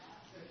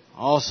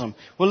Awesome.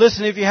 Well,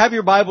 listen, if you have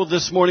your Bible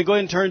this morning, go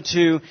ahead and turn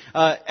to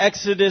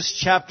Exodus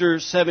chapter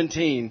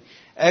 17.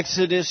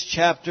 Exodus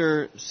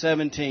chapter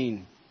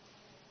 17.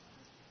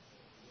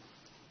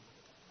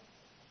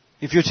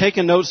 If you're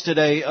taking notes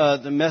today,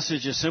 the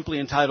message is simply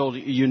entitled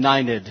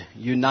United.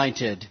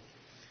 United.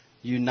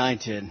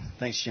 United.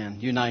 Thanks,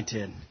 Jen.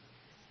 United.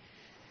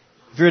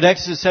 If you're at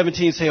Exodus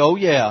 17, say, oh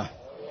yeah.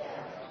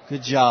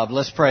 Good job.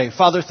 Let's pray.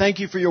 Father, thank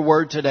you for your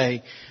word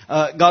today.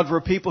 God,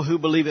 for people who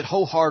believe it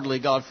wholeheartedly,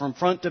 God, from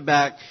front to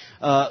back,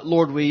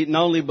 Lord, we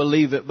not only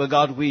believe it, but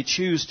God, we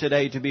choose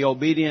today to be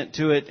obedient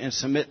to it and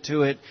submit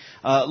to it.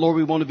 Lord,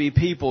 we want to be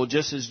people,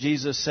 just as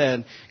Jesus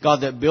said,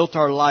 God, that built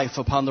our life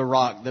upon the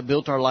rock, that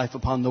built our life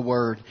upon the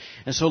Word.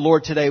 And so,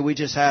 Lord, today we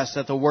just ask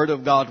that the Word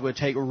of God would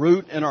take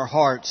root in our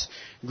hearts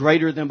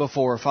greater than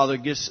before. Father,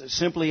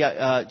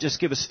 just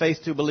give us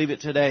faith to believe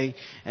it today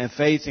and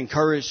faith and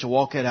courage to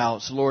walk it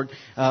out. So, Lord,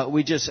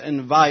 we just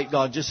invite,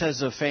 God, just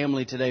as a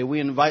family today, we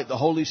invite the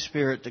Holy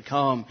Spirit to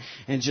come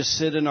and just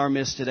sit in our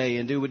midst today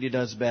and do what He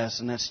does best,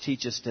 and that's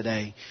teach us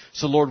today.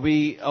 So, Lord,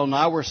 we, on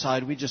our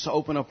side, we just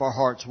open up our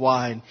hearts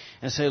wide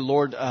and say,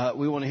 Lord,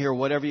 we want to hear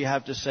whatever you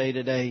have to say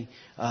today.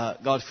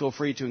 God, feel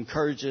free to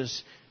encourage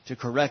us, to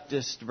correct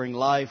us, to bring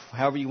life.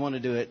 However you want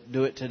to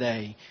do it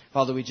today.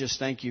 Father, we just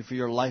thank you for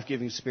your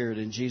life-giving Spirit.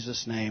 In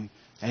Jesus' name,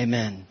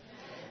 amen.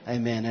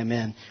 Amen,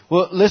 amen.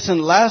 Well,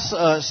 listen, last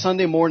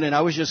Sunday morning,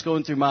 I was just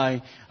going through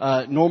my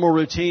normal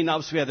routine.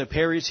 Obviously, we had the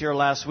Perrys here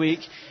last week,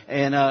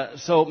 and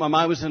so my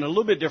mind was in a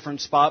little bit different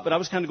spot, but I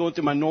was kind of going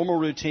through my normal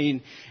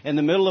routine. In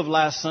the middle of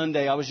last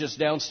Sunday, I was just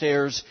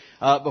downstairs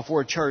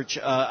before church.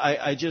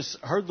 I just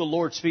heard the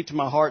Lord speak to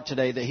my heart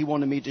today that He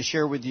wanted me to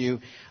share with you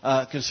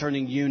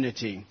concerning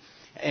unity.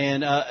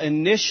 And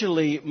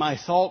initially, my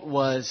thought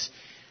was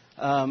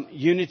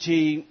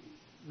unity,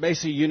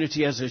 basically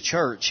unity as a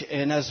church.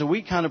 And as the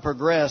week kind of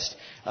progressed,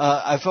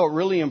 I felt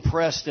really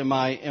impressed in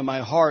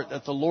my heart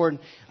that the Lord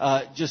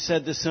just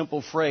said this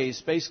simple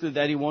phrase, basically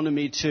that He wanted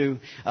me to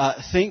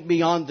think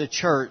beyond the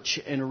church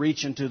and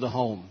reach into the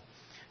home.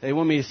 They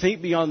want me to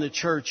think beyond the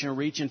church and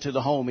reach into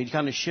the home. He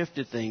kind of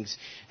shifted things.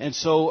 And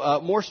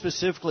so more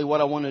specifically, what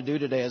I want to do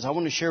today is I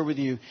want to share with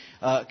you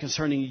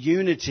concerning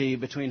unity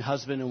between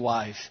husband and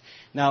wife.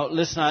 Now,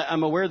 listen,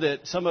 I'm aware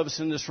that some of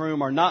us in this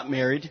room are not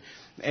married.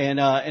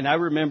 And I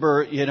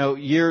remember,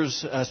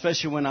 years,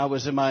 especially when I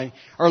was in my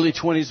early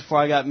 20s before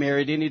I got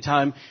married,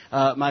 anytime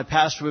my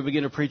pastor would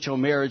begin to preach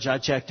on marriage, I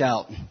checked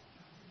out.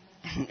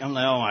 I'm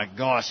like, oh my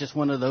gosh, it's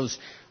one of those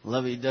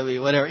lovey-dovey,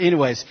 whatever.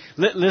 Anyways,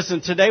 listen,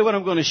 today what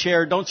I'm going to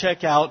share, don't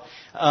check out.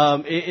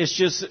 It's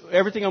just,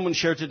 everything I'm going to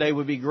share today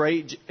would be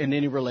great in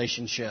any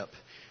relationship.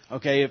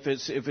 Okay, if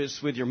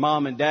it's with your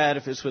mom and dad,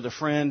 if it's with a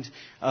friend,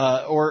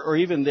 or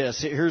even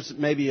this. Here's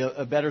maybe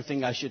a better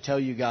thing I should tell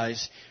you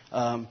guys.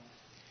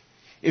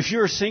 If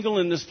you're single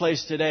in this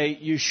place today,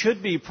 you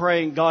should be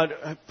praying,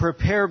 God,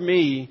 prepare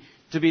me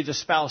to be the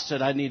spouse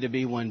that I need to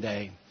be one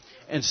day.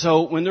 And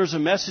so when there's a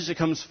message that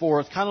comes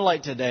forth, kind of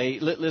like today,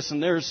 listen,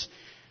 there's,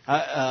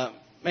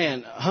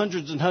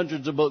 hundreds and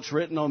hundreds of books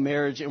written on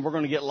marriage, and we're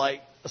going to get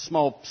like a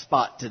small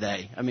spot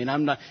today. I mean,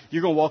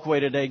 you're going to walk away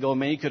today going,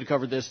 man, you could have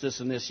covered this, this,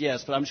 and this.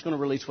 Yes, but I'm just going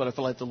to release what I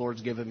feel like the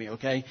Lord's given me,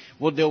 okay?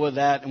 We'll deal with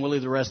that, and we'll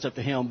leave the rest up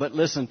to Him. But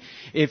listen,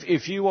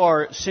 if you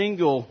are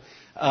single,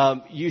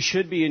 you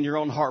should be in your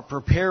own heart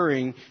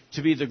preparing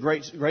to be the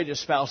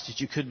greatest spouse that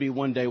you could be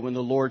one day when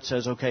the Lord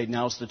says, okay,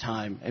 now's the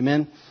time.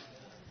 Amen?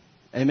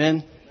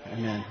 Amen?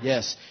 Amen.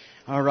 Yes.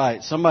 All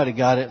right. Somebody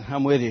got it.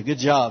 I'm with you. Good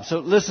job. So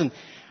listen.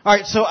 All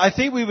right. So I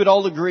think we would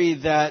all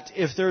agree that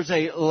if there's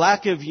a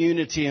lack of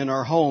unity in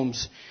our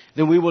homes,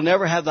 then we will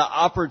never have the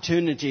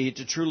opportunity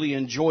to truly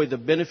enjoy the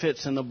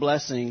benefits and the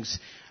blessings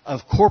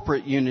of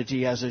corporate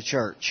unity as a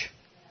church.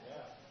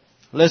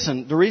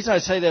 Listen, the reason I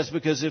say that is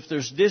because if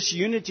there's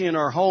disunity in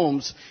our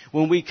homes,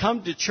 when we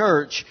come to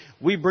church,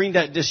 we bring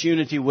that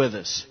disunity with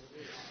us.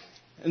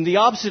 And the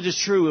opposite is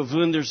true of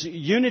when there's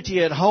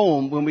unity at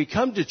home. When we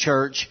come to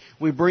church,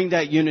 we bring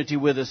that unity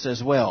with us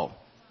as well.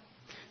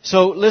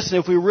 So listen,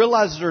 if we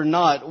realize it or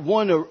not,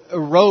 one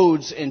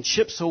erodes and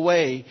chips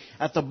away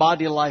at the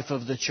body life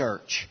of the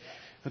church.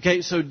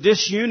 Okay, so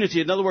disunity,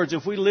 in other words,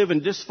 if we live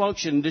in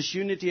dysfunction,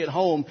 disunity at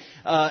home,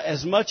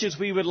 as much as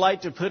we would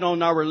like to put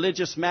on our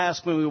religious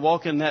mask when we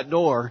walk in that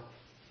door,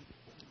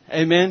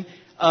 amen,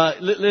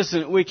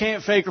 listen, we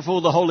can't fake or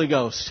fool the Holy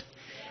Ghost.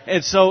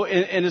 And so,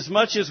 and as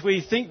much as we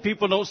think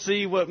people don't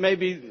see what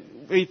maybe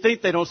we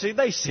think they don't see,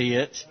 they see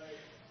it.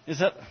 Is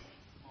that?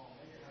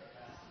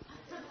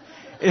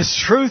 It's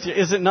truth,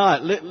 is it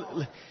not?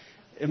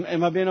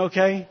 Am I being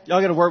okay?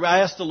 Y'all got to work. I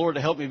asked the Lord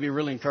to help me be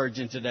really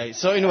encouraging today.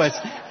 So anyways,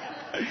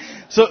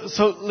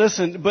 so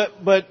listen,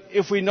 but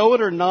if we know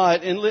it or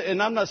not, and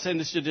I'm not saying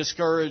this to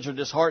discourage or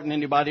dishearten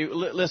anybody.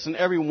 Listen,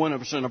 every one of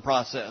us are in a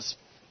process.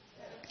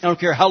 I don't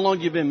care how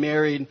long you've been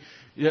married.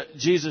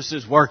 Jesus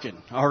is working,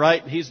 all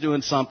right? He's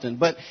doing something.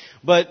 But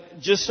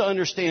just to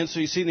understand, so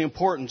you see the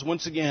importance,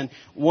 once again,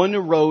 one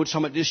erodes,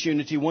 talking about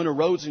disunity, one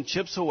erodes and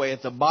chips away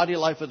at the body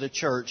life of the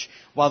church,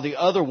 while the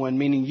other one,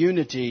 meaning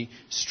unity,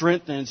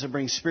 strengthens and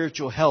brings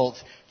spiritual health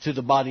to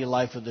the body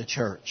life of the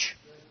church.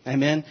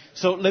 Amen.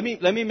 So let me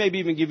maybe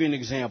even give you an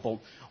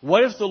example.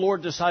 What if the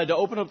Lord decided to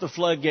open up the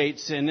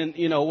floodgates and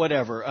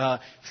then,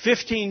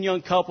 15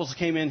 young couples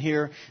came in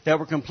here that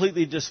were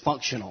completely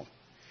dysfunctional?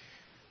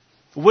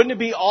 Wouldn't it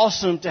be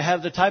awesome to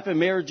have the type of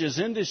marriages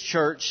in this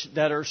church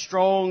that are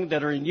strong,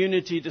 that are in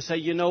unity, to say,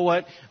 you know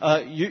what,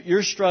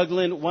 you're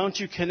struggling. Why don't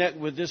you connect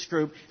with this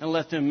group and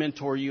let them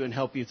mentor you and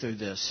help you through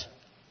this?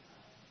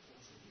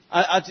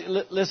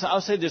 Listen,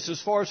 I'll say this.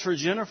 As far as for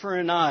Jennifer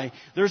and I,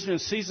 there's been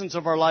seasons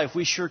of our life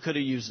we sure could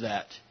have used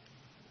that.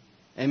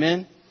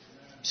 Amen?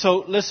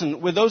 So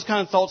listen, with those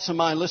kind of thoughts in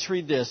mind, let's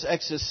read this.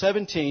 Exodus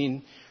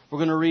 17. We're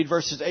going to read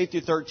verses 8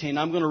 through 13.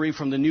 I'm going to read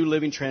from the New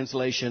Living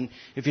Translation.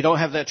 If you don't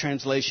have that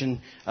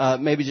translation,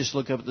 maybe just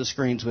look up at the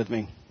screens with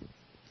me.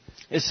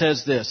 It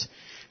says this.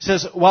 It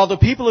says, while the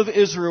people of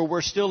Israel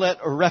were still at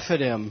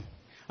Rephidim.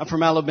 I'm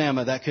from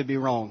Alabama. That could be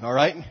wrong. All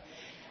right?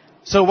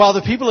 So while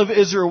the people of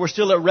Israel were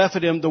still at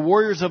Rephidim, the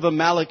warriors of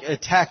Amalek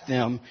attacked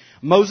them.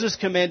 Moses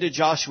commanded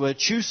Joshua,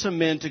 choose some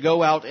men to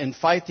go out and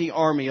fight the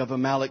army of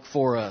Amalek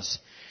for us.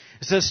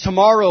 It says,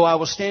 tomorrow I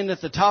will stand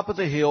at the top of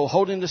the hill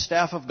holding the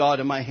staff of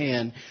God in my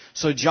hand.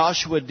 So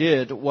Joshua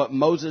did what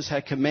Moses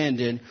had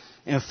commanded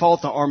and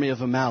fought the army of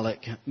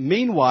Amalek.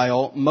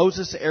 Meanwhile,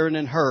 Moses, Aaron,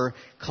 and Hur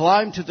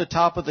climbed to the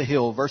top of the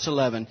hill. Verse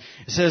 11.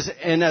 It says,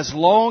 and as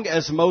long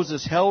as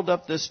Moses held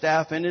up the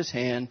staff in his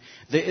hand,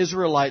 the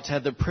Israelites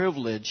had the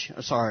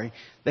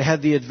they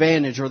had the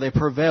advantage, or they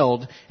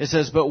prevailed. It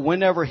says, but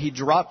whenever he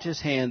dropped his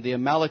hand, the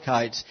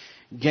Amalekites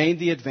gained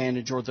the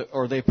advantage,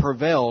 or they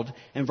prevailed.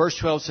 And verse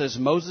 12 says,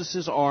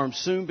 Moses' arms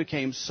soon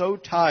became so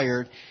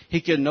tired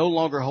he could no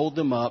longer hold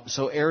them up.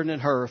 So Aaron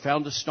and Hur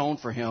found a stone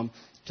for him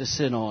to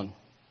sit on.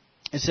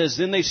 It says,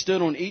 then they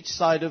stood on each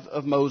side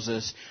of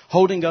Moses,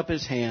 holding up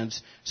his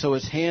hands, so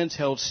his hands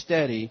held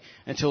steady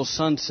until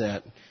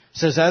sunset. It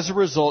says, as a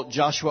result,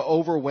 Joshua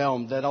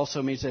overwhelmed. That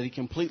also means that he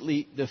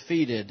completely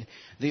defeated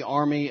the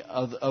army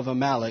of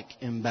Amalek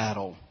in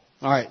battle.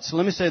 All right, so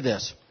let me say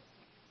this.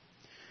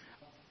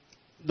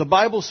 The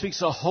Bible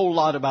speaks a whole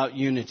lot about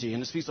unity,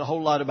 and it speaks a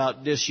whole lot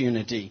about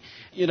disunity.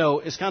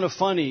 It's kind of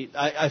funny.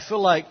 I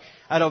feel like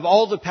out of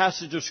all the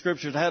passages of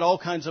Scriptures, I had all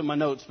kinds of my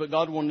notes, but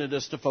God wanted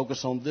us to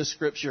focus on this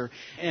Scripture.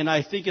 And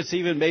I think it's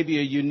even maybe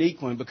a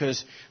unique one,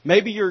 because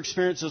maybe your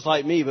experience is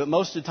like me, but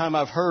most of the time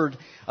I've heard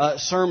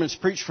sermons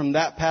preached from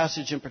that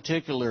passage in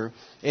particular.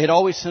 It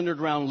always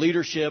centered around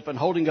leadership and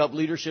holding up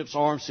leadership's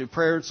arms through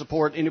prayer and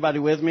support. Anybody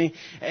with me?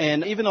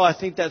 And even though I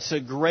think that's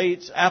a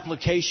great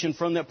application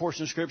from that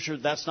portion of Scripture,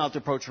 that's not the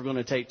approach we're going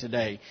to take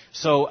today.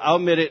 So I'll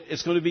admit it,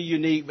 it's going to be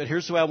unique, but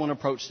here's the way I want to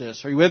approach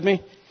this. Are you with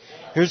me?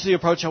 Here's the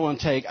approach I want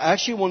to take. I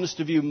actually want us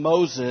to view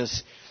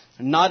Moses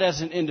not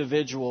as an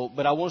individual,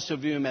 but I want us to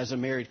view him as a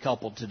married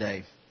couple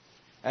today.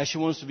 I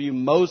actually want us to view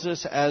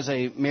Moses as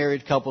a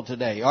married couple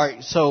today. All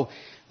right, so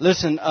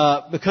listen,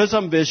 because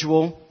I'm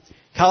visual,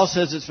 Kyle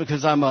says it's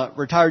because I'm a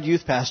retired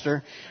youth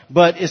pastor,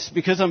 but it's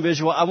because I'm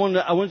visual. I want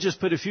to just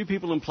put a few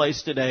people in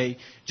place today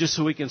just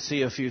so we can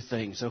see a few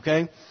things,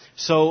 okay?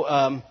 So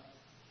I'm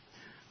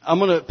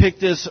going to pick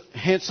this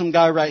handsome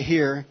guy right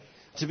here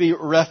to be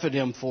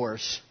Rephidim for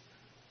us.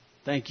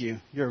 Thank you.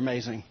 You're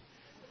amazing.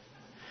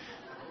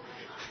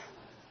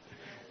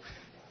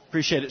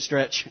 Appreciate it,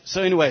 Stretch.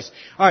 So anyways,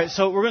 all right,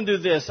 so we're going to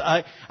do this.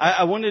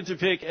 I wanted to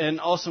pick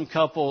an awesome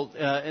couple,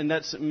 and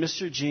that's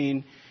Mr.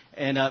 Gene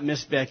and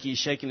Miss Becky.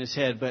 Shaking his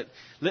head. But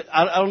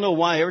I don't know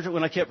why. Every time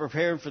when I kept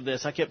preparing for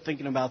this, I kept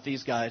thinking about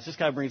these guys. This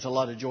guy brings a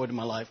lot of joy to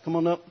my life. Come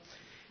on up.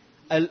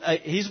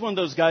 He's one of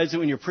those guys that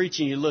when you're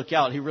preaching, you look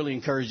out, he really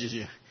encourages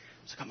you.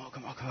 So come on.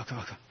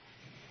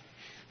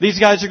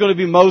 These guys are going to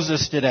be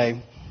Moses today.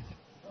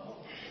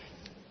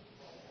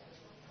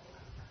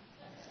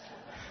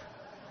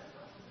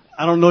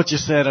 I don't know what you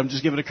said. I'm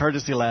just giving a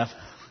courtesy laugh.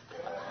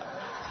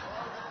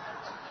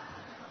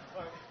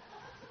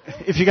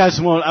 If you guys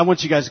want, I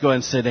want you guys to go ahead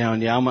and sit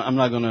down. Yeah, I'm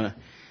not going to.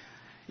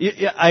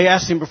 I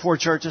asked him before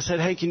church. I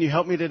said, hey, can you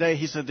help me today?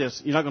 He said this.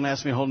 You're not going to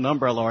ask me to hold an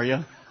umbrella, are you?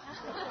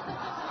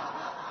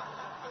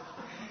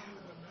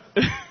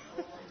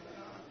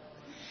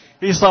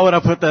 He saw what I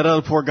put that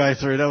other poor guy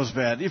through. That was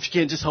bad. If you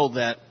can, just hold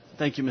that.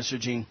 Thank you, Mr.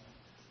 Gene.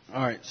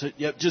 All right. So,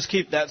 yep, just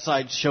keep that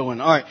side showing.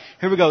 All right.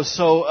 Here we go.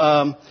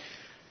 So,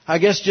 I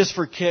guess just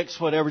for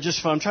kicks, whatever,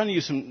 just fun. I'm trying to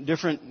use some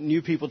different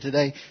new people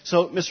today.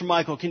 So, Mr.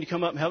 Michael, can you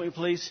come up and help me,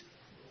 please?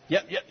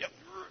 Yep,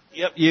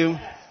 you.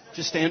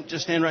 Just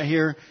stand right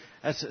here.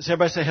 So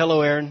everybody say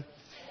hello, Aaron.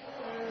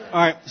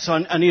 All right, so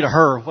I need a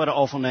her. What an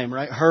awful name,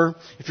 right? Her.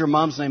 If your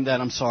mom's named that,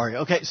 I'm sorry.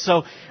 Okay,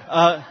 so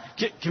come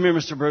here,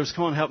 Mr. Bruce.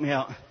 Come on, help me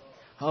out.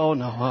 Oh,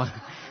 no.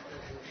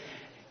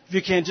 If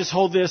you can, just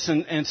hold this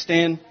and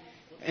stand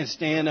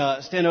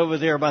over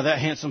there by that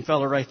handsome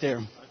fella right there.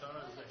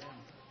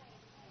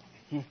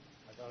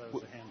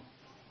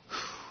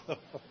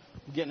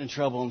 I'm getting in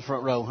trouble in the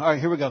front row. All right,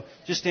 here we go.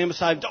 Just stand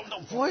beside.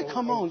 Don't, boy,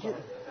 come on.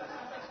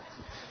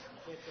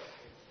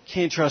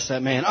 Can't trust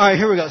that man. All right,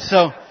 here we go.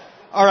 So,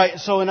 all right.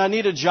 So, and I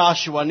need a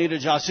Joshua.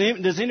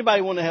 Does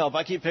anybody want to help?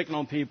 I keep picking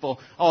on people.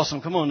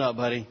 Awesome. Come on up,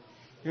 buddy.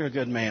 You're a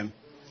good man.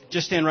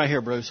 Just stand right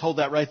here, Bruce. Hold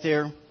that right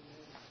there.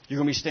 You're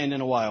going to be standing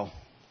a while.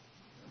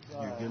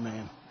 You're a good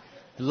man.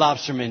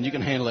 Lobsterman, you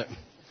can handle it.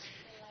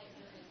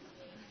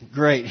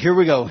 Great. Here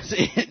we go.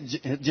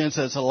 Jen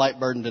says it's a light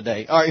burden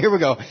today. All right, here we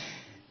go.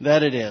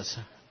 That it is.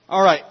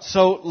 All right,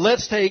 so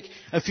let's take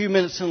a few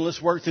minutes and let's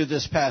work through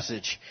this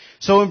passage.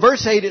 So in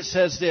verse 8 it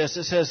says this.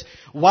 It says,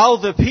 while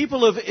the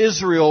people of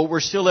Israel were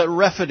still at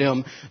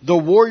Rephidim, the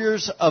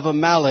warriors of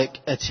Amalek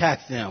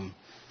attacked them.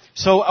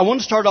 So I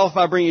want to start off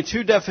by bringing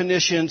two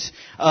definitions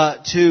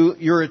to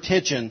your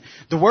attention.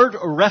 The word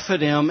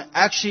Rephidim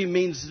actually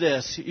means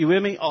this. You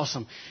with me?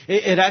 Awesome.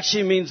 It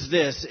actually means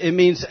this. It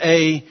means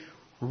a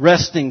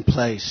resting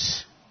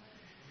place.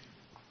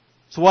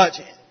 So watch.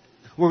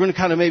 We're going to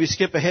kind of maybe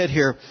skip ahead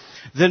here.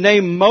 The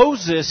name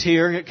Moses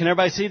here, can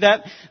everybody see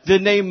that? The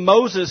name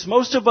Moses,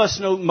 most of us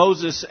know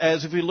Moses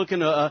as if we look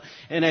in a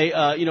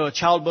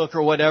child book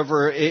or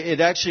whatever, it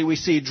actually we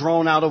see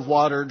drawn out of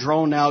water,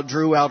 drawn out,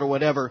 drew out or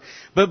whatever.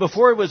 But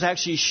before it was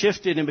actually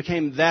shifted and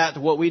became that,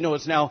 what we know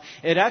it's now,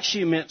 it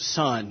actually meant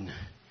son.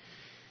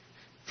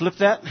 Flip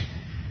that.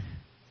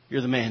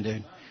 You're the man,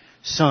 dude.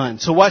 Son.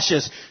 So watch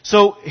this.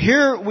 So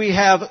here we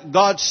have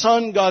God's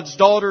son, God's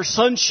daughter,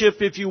 sonship,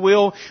 if you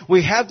will.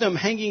 We have them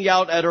hanging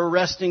out at a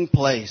resting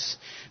place.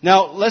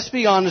 Now, let's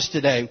be honest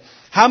today.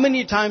 How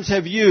many times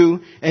have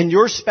you and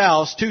your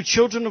spouse, two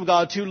children of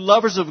God, two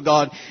lovers of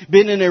God,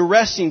 been in a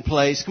resting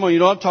place? Come on, you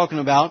know what I'm talking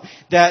about.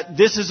 That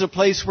this is a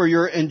place where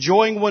you're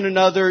enjoying one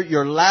another,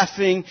 you're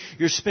laughing,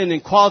 you're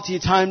spending quality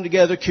time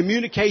together,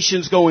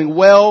 communication's going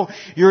well,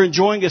 you're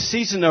enjoying a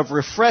season of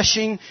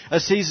refreshing, a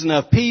season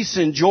of peace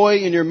and joy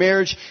in your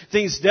marriage.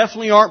 Things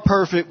definitely aren't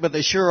perfect, but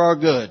they sure are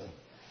good.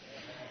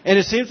 And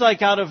it seems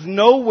like out of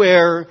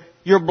nowhere,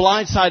 you're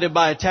blindsided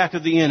by attack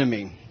of the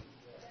enemy.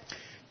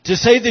 To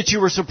say that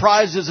you were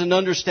surprised is an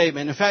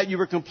understatement. In fact, you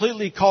were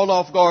completely caught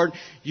off guard.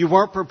 You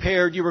weren't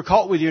prepared. You were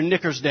caught with your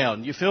knickers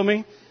down. You feel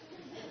me?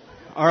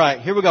 All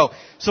right, here we go.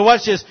 So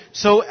watch this.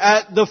 So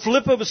at the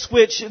flip of a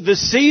switch, the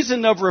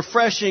season of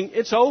refreshing,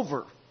 it's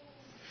over.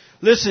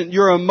 Listen,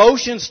 your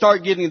emotions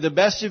start getting the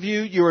best of you.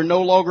 You are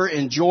no longer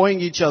enjoying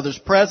each other's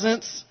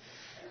presence.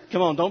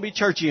 Come on, don't be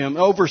churchy. I'm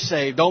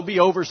oversaved. Don't be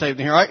oversaved in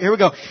here. All right, here we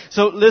go.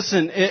 So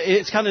listen,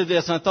 it's kind of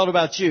this, and I thought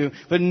about you,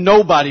 but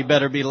nobody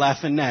better be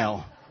laughing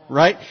now.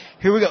 Right?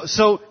 Here we go.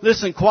 So,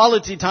 listen,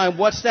 quality time,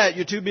 what's that?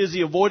 You're too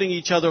busy avoiding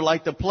each other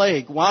like the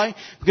plague. Why?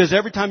 Because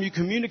every time you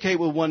communicate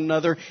with one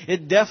another,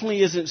 it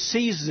definitely isn't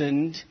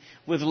seasoned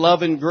with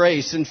love and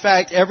grace. In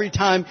fact, every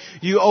time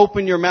you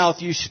open your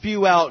mouth, you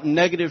spew out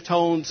negative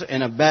tones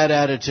and a bad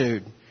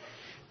attitude.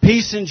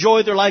 Peace and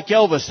joy, they're like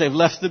Elvis. They've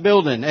left the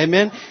building.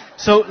 Amen?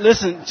 So,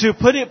 listen, to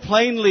put it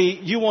plainly,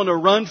 you want to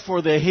run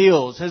for the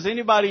hills. Has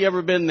anybody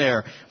ever been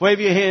there? Wave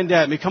your hand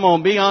at me. Come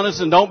on, be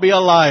honest and don't be a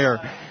liar.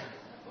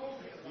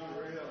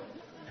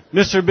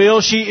 Mr.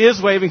 Bill, she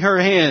is waving her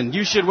hand.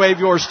 You should wave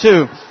yours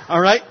too.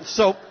 All right?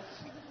 So,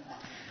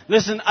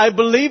 listen, I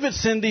believe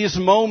it's in these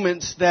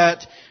moments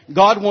that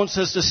God wants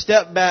us to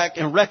step back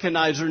and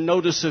recognize or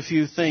notice a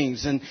few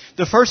things. And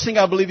the first thing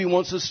I believe He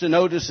wants us to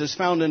notice is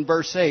found in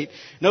verse 8.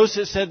 Notice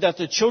it said that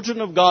the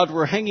children of God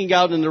were hanging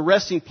out in the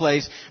resting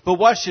place. But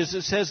watch this.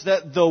 It says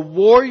that the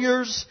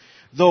warriors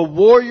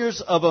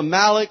of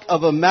Amalek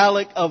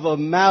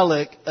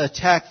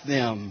attacked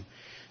them.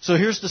 So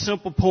here's the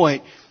simple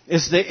point.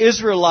 Is the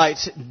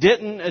Israelites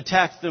didn't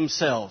attack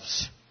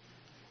themselves.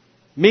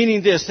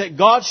 Meaning this, that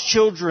God's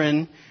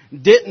children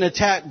didn't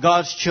attack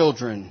God's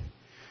children.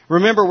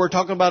 Remember, we're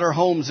talking about our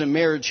homes and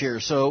marriage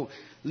here. So,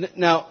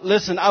 now,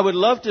 listen, I would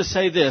love to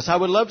say this. I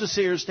would love to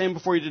sit here and stand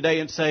before you today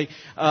and say,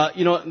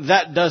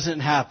 that doesn't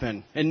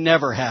happen. It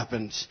never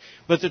happens.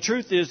 But the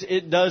truth is,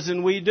 it does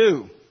and we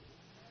do.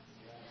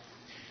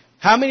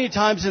 How many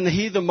times in the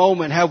heat of the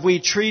moment have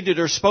we treated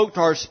or spoke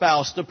to our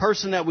spouse, the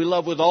person that we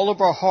love with all of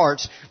our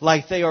hearts,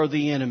 like they are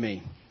the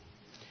enemy?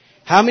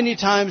 How many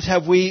times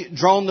have we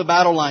drawn the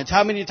battle lines?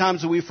 How many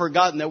times have we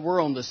forgotten that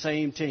we're on the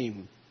same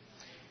team?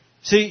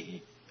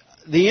 See,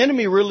 the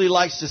enemy really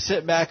likes to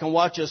sit back and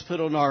watch us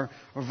put on our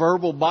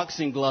verbal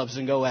boxing gloves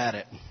and go at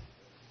it.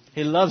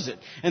 He loves it.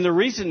 And the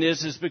reason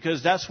is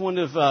because that's one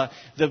of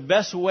the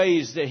best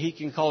ways that he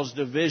can cause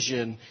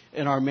division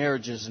in our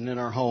marriages and in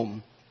our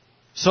home.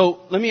 So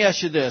let me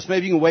ask you this.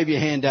 Maybe you can wave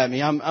your hand at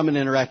me. I'm an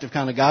interactive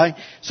kind of guy.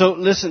 So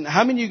listen,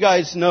 how many of you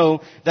guys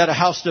know that a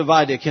house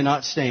divided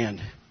cannot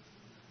stand?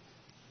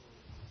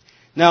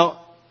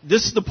 Now,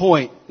 this is the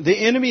point. The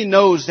enemy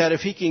knows that if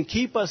he can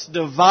keep us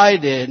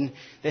divided,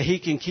 that he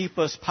can keep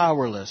us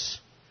powerless.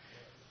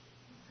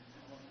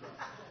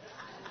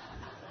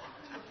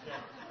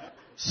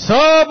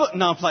 No,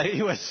 I'm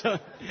playing.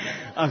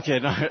 I'm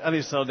kidding. I need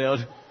to slow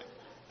down.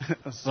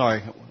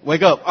 Sorry.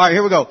 Wake up. All right,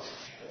 here we go.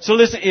 So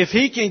listen, if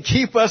he can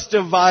keep us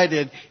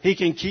divided, he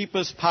can keep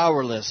us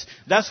powerless.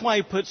 That's why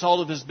he puts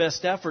all of his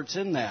best efforts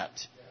in that.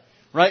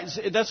 Right?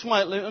 That's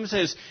why, let me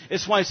say this,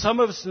 it's why some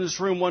of us in this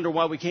room wonder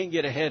why we can't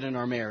get ahead in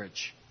our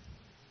marriage.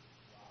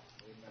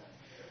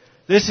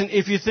 Listen,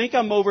 if you think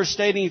I'm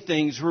overstating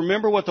things,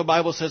 remember what the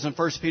Bible says in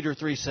 1 Peter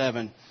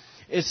 3:7.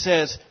 It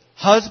says,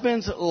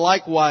 Husbands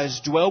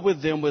likewise dwell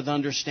with them with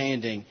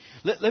understanding.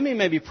 Let me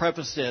maybe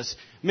preface this.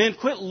 Men,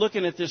 quit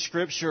looking at this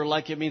scripture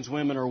like it means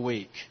women are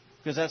weak,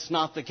 because that's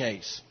not the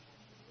case.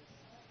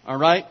 All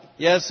right?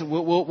 Yes,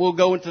 we'll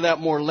go into that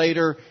more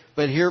later,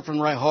 but hear it from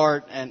the right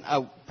heart. And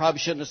I probably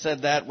shouldn't have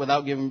said that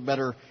without giving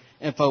better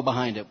info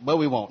behind it, but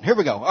we won't. Here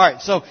we go. All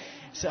right, so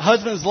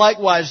husbands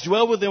likewise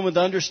dwell with them with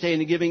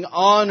understanding, giving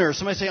honor.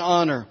 Somebody say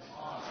honor.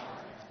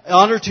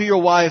 Honor to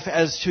your wife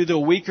as to the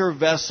weaker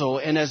vessel,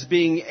 and as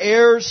being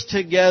heirs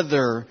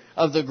together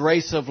of the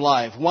grace of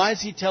life. Why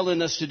is he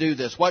telling us to do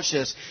this? Watch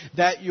this.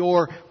 That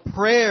your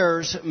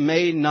prayers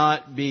may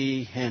not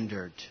be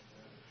hindered.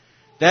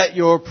 That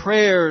your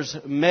prayers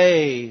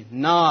may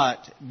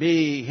not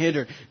be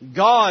hindered.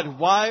 God,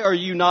 why are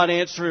you not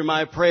answering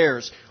my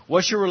prayers?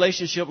 What's your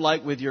relationship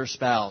like with your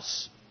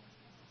spouse?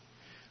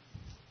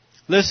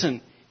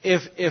 Listen,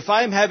 if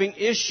I'm having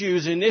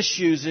issues and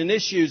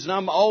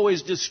I'm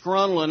always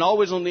disgruntled and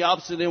always on the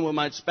opposite end with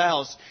my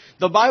spouse,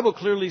 the Bible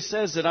clearly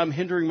says that I'm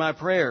hindering my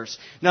prayers.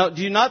 Now,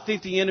 do you not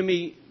think the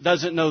enemy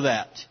doesn't know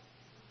that?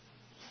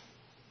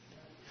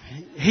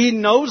 He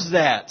knows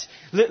that.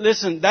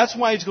 Listen, that's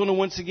why he's going to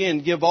once again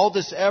give all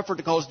this effort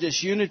to cause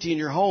disunity in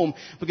your home,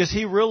 because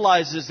he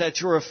realizes that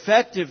your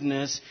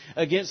effectiveness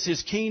against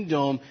his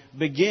kingdom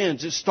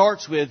begins. It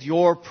starts with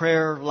your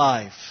prayer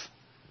life.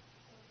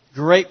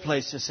 Great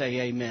place to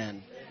say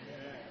amen.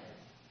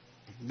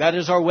 That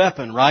is our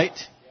weapon, right?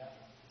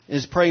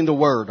 Is praying the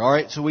word. All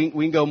right, so we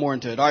can go more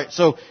into it. All right,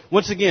 so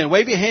once again,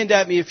 wave your hand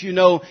at me if you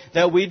know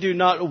that we do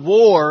not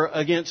war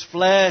against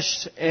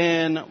flesh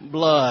and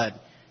blood.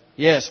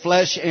 Yes,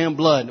 flesh and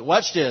blood.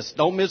 Watch this.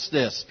 Don't miss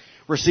this.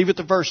 Receive it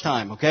the first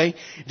time, okay?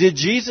 Did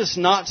Jesus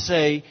not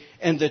say,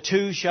 and the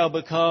two shall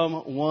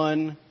become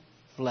one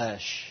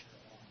flesh?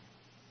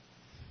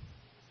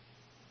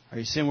 Are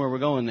you seeing where we're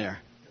going there?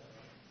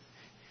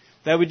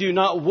 That we do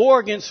not war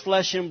against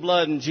flesh and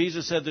blood, and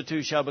Jesus said the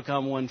two shall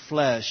become one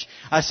flesh.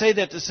 I say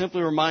that to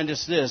simply remind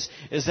us this,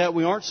 is that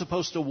we aren't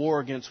supposed to war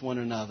against one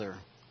another.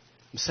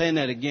 I'm saying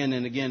that again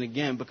and again and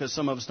again because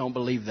some of us don't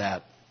believe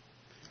that.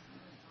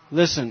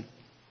 Listen,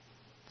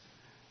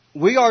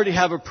 we already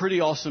have a pretty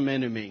awesome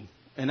enemy.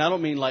 And I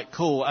don't mean like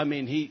cool. I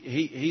mean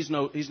he's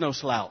no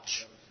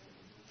slouch.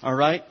 All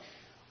right?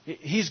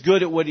 He's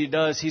good at what he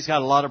does. He's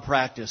got a lot of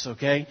practice,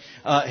 okay?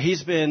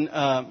 He's been...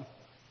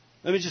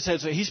 Let me just say,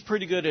 so he's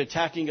pretty good at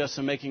attacking us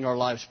and making our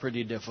lives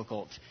pretty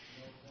difficult.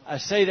 I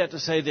say that to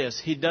say this.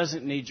 He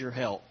doesn't need your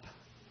help.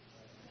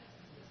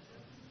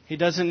 He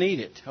doesn't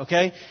need it,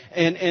 okay?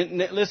 And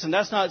listen,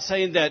 that's not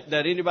saying that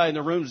anybody in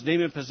the room is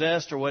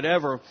demon-possessed or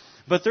whatever,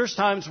 but there's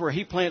times where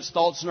he plants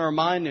thoughts in our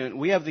mind and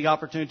we have the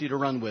opportunity to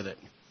run with it.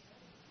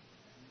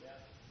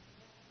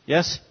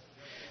 Yes?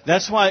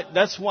 That's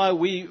why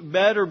we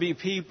better be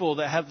people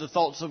that have the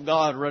thoughts of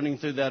God running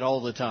through that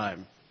all the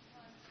time.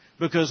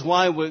 Because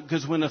why?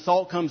 Because when a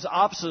thought comes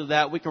opposite of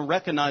that, we can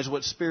recognize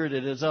what spirit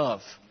it is of.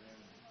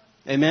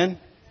 Amen?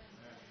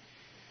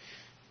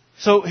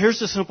 So here's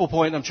the simple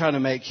point I'm trying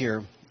to make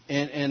here.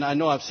 And I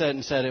know I've said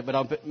it, but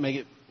I'll make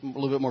it a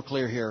little bit more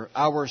clear here.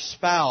 Our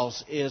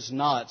spouse is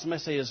not.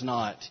 Somebody say is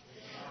not.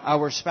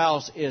 Our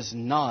spouse is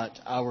not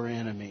our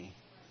enemy.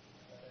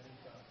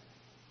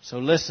 So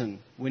listen,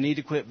 we need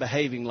to quit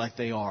behaving like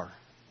they are.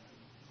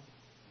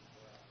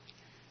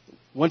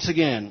 Once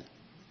again,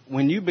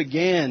 when you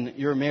began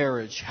your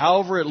marriage,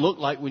 however it looked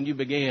like when you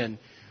began,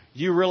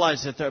 you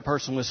realized that that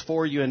person was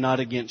for you and not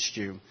against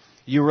you.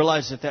 You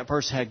realized that that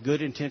person had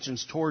good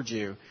intentions towards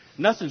you.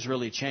 Nothing's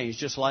really changed,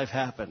 just life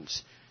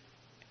happens.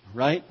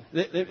 Right?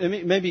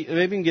 Maybe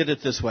we can get it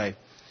this way.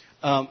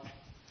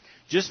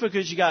 Just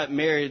because you got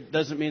married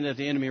doesn't mean that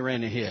the enemy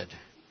ran ahead.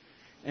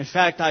 In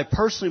fact, I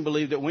personally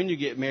believe that when you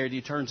get married,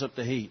 he turns up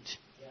the heat.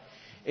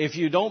 If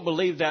you don't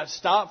believe that,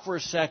 stop for a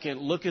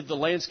second. Look at the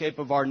landscape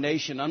of our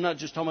nation. I'm not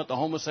just talking about the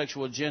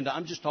homosexual agenda.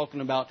 I'm just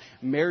talking about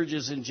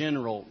marriages in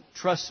general.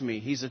 Trust me,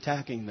 he's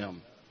attacking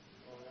them.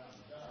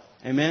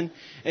 Amen?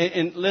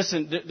 And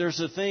listen, there's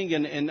a thing,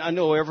 and I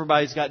know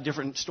everybody's got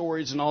different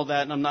stories and all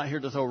that, and I'm not here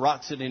to throw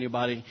rocks at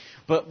anybody.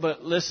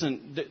 But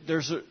listen,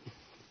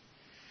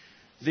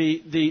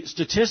 the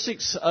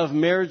statistics of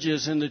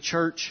marriages in the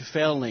church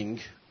failing,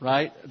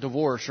 right,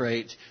 divorce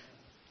rate,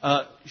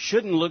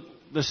 shouldn't look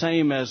the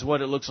same as what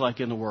it looks like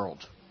in the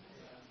world.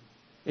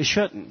 It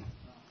shouldn't.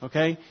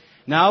 Okay?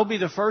 Now, I'll be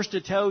the first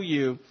to tell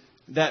you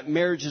that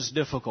marriage is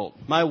difficult.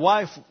 My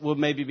wife will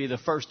maybe be the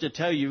first to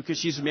tell you, because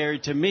she's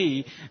married to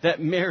me,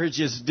 that marriage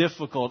is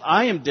difficult.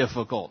 I am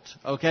difficult.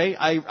 Okay?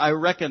 I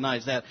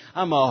recognize that.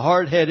 I'm a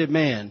hard-headed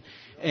man.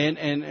 And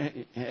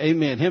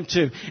amen. Him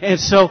too.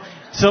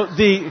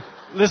 And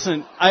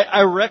listen,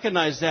 I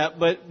recognize that,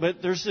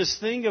 but there's this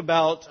thing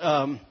about,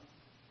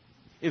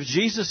 if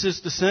Jesus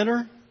is the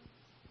center,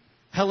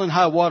 hell and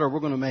high water, we're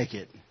going to make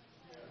it.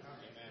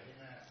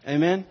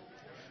 Amen?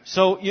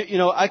 So,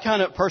 I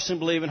kind of personally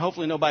believe, and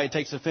hopefully nobody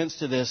takes offense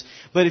to this,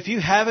 but if you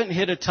haven't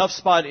hit a tough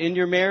spot in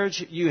your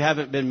marriage, you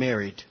haven't been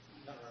married.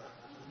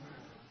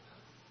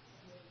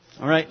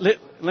 All right?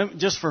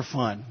 Just for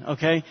fun,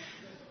 okay?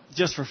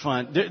 just for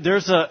fun,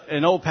 there's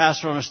an old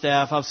pastor on our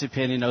staff. Obviously,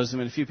 Penny knows him,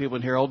 and a few people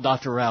in here. Old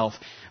Dr. Ralph.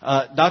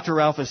 Dr.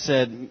 Ralph has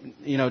said,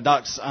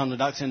 Doc's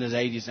in his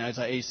 80s now. He's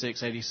like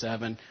 86,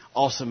 87.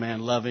 Awesome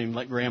man, love him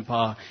like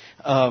Grandpa.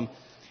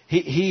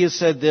 He has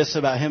said this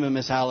about him and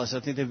Miss Alice. I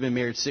think they've been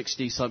married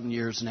 60-something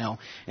years now.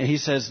 And he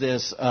says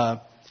this,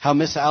 how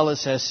Miss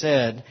Alice has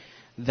said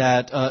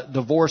that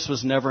divorce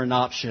was never an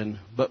option,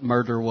 but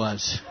murder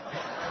was.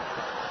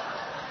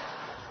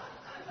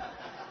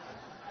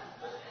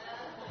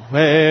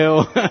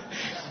 Well,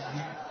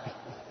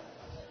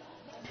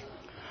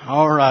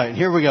 all right,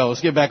 here we go.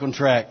 Let's get back on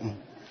track.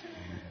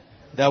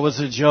 That was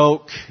a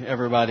joke,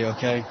 everybody,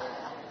 okay?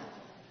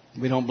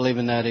 We don't believe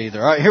in that either.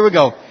 All right, here we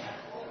go.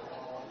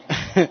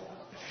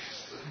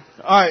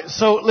 All right,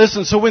 so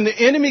listen. So when the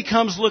enemy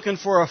comes looking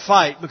for a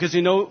fight, because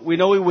we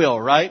know he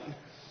will, right?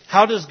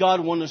 How does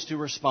God want us to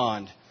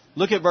respond?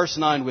 Look at verse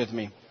 9 with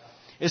me.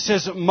 It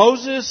says,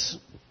 Moses,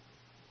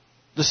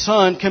 the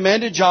son,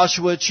 commanded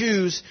Joshua,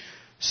 choose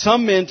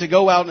some men to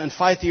go out and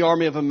fight the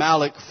army of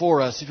Amalek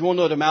for us. If you want to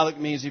know what Amalek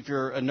means, if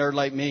you're a nerd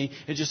like me,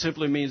 it just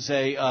simply means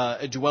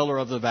a dweller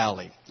of the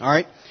valley. All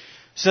right? It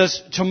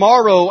says,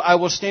 tomorrow I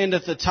will stand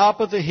at the top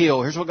of the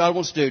hill. Here's what God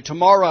wants to do.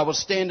 Tomorrow I will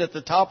stand at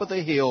the top of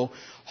the hill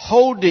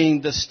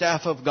holding the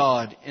staff of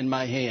God in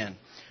my hand.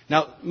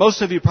 Now,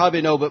 most of you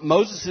probably know, but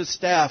Moses'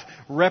 staff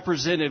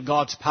represented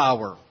God's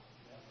power.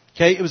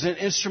 Okay, it was an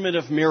instrument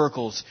of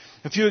miracles.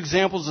 A few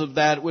examples of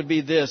that would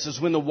be this, is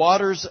when the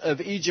waters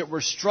of Egypt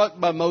were struck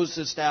by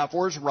Moses' staff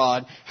or his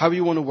rod, however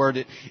you want to word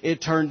it,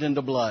 it turned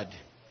into blood.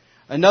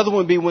 Another one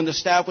would be when the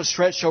staff was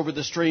stretched over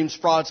the streams,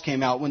 frogs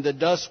came out. When the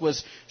dust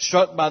was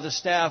struck by the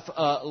staff,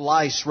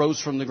 lice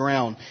rose from the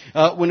ground.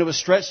 When it was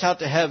stretched out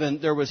to heaven,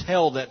 there was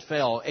hail that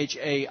fell,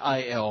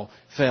 H-A-I-L,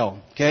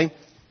 fell. Okay?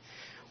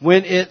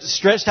 When it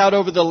stretched out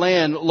over the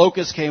land,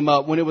 locusts came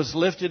up. When it was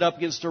lifted up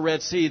against the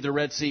Red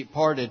Sea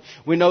parted.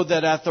 We know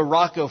that at the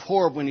rock of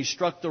Horeb, when he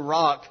struck the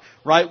rock,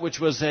 right, which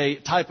was a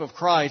type of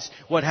Christ,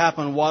 what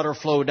happened? Water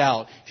flowed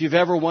out. If you've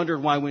ever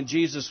wondered why when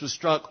Jesus was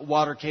struck,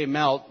 water came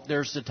out,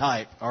 there's the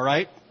type. All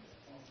right?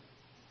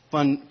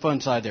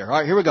 Fun side there. All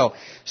right, here we go.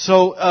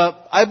 So,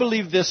 I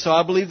believe this. So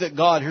I believe that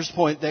God, here's the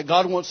point, that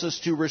God wants us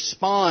to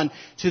respond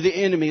to the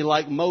enemy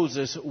like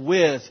Moses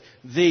with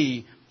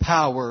the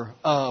power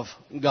of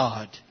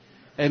God.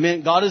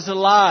 Amen. God is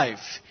alive.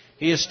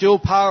 He is still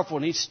powerful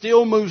and He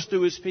still moves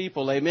through His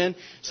people. Amen.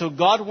 So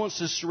God wants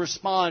us to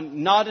respond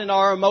not in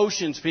our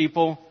emotions,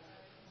 people,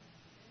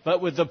 but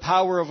with the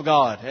power of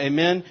God.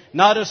 Amen.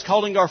 Not us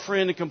calling our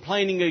friend and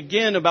complaining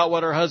again about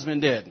what our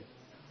husband did.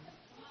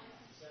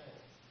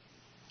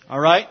 All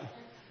right?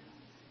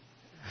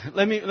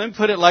 Let me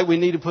put it like we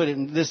need to put it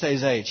in this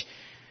day's age.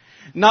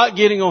 Not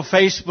getting on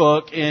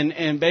Facebook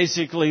and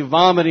basically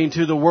vomiting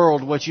to the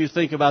world what you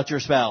think about your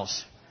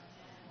spouse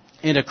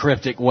in a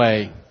cryptic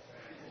way.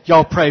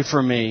 Y'all pray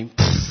for me,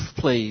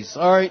 please.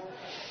 All right?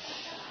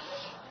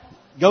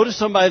 Go to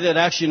somebody that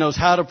actually knows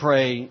how to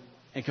pray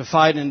and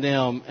confide in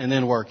them and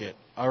then work it.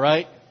 All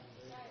right?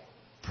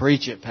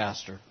 Preach it,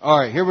 Pastor. All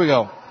right, here we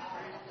go.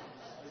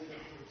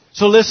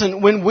 So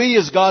listen, when we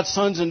as God's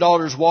sons and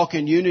daughters walk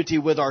in unity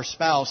with our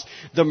spouse,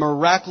 the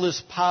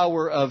miraculous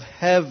power of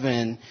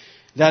heaven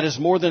that is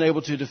more than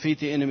able to defeat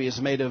the enemy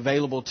is made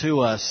available to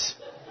us.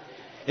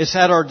 It's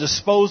at our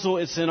disposal.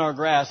 It's in our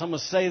grasp. I'm going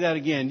to say that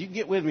again. You can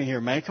get with me here,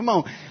 man. Come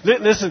on.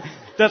 Listen,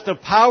 that the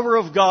power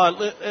of God,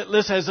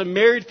 listen, as a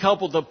married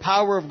couple, the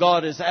power of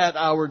God is at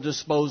our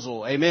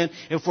disposal. Amen.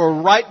 If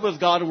we're right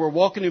with God and we're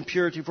walking in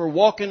purity, if we're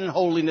walking in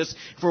holiness,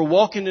 if we're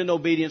walking in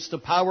obedience, the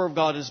power of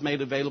God is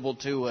made available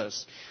to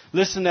us.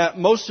 Listen, that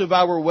most of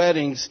our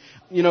weddings,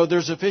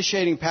 there's an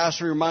officiating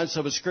pastor who reminds us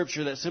of a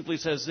scripture that simply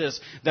says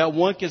this, that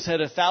one can set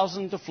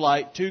 1,000 to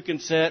flight, two can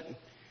set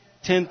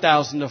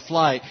 10,000 to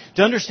flight.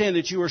 To understand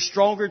that you are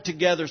stronger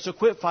together, so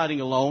quit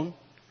fighting alone.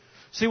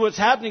 See, what's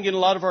happening in a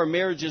lot of our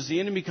marriages, the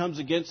enemy comes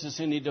against us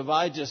and he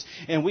divides us,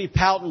 and we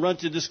pout and run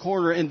to this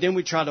corner, and then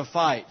we try to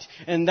fight.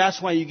 And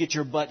that's why you get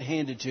your butt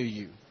handed to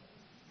you.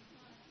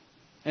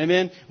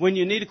 Amen. When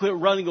you need to quit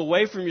running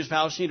away from your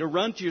spouse, you need to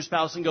run to your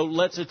spouse and go,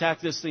 let's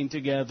attack this thing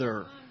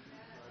together.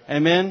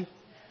 Amen.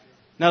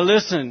 Now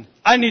listen,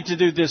 I need to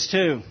do this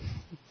too.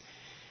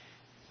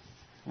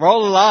 We're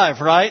all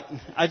alive, right?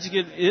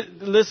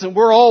 Listen,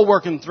 we're all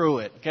working through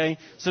it, okay?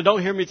 So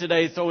don't hear me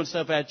today throwing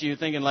stuff at you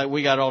thinking like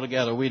we got it all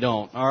together. We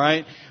don't, all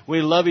right?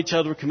 We love each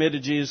other. We're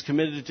committed to Jesus,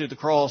 committed to the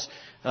cross,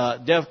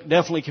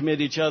 definitely committed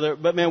to each other.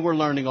 But man, we're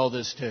learning all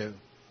this too.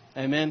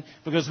 Amen?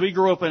 Because we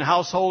grew up in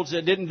households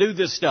that didn't do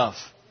this stuff.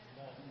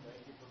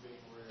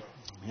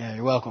 Yeah,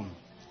 you're welcome.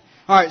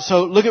 All right,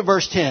 so look at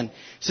verse 10. It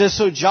says,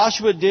 so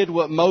Joshua did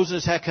what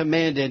Moses had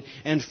commanded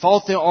and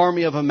fought the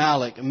army of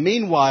Amalek.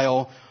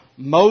 Meanwhile,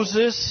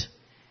 Moses,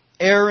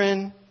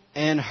 Aaron,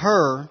 and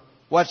Hur,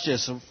 watch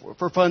this,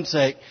 for fun's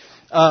sake,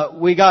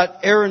 we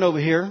got Aaron over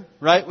here,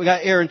 right? We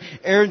got Aaron.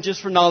 Aaron,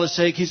 just for knowledge's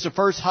sake, he's the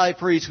first high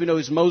priest. We know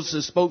he's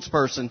Moses'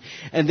 spokesperson.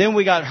 And then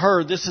we got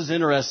Hur. This is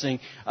interesting.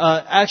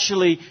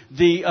 Actually,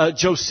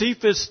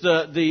 Josephus,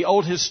 the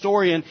old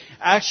historian,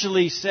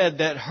 actually said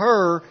that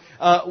Hur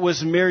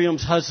was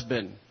Miriam's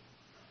husband.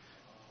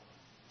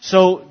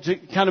 So to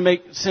kind of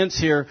make sense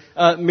here,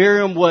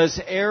 Miriam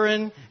was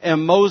Aaron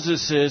and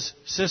Moses'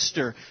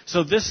 sister.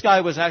 So this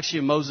guy was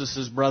actually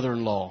Moses'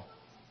 brother-in-law.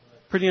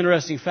 Pretty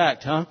interesting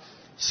fact, huh?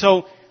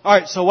 So, all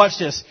right, so watch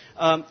this.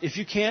 If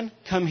you can,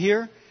 come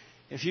here.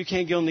 If you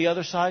can't get on the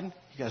other side,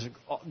 you guys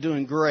are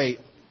doing great.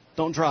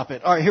 Don't drop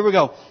it. All right, here we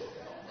go.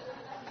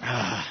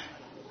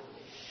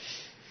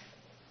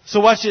 So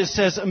watch this. It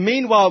says,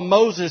 meanwhile,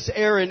 Moses,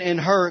 Aaron, and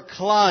Hur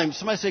climbed.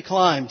 Somebody say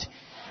climbed.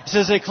 It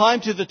says they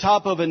climbed to the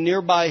top of a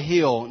nearby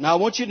hill. Now, I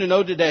want you to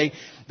know today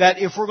that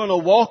if we're going to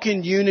walk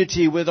in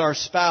unity with our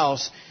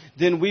spouse,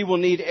 then we will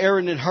need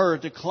Aaron and Hur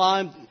to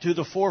climb to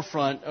the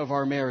forefront of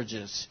our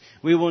marriages.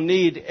 We will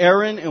need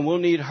Aaron and we'll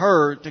need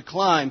Hur to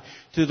climb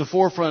to the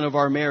forefront of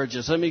our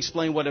marriages. Let me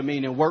explain what I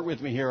mean and work with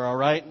me here, all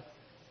right?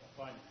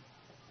 Fine.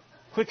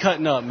 Quit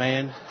cutting up,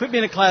 man. Quit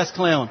being a class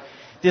clown.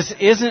 This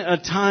isn't a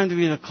time to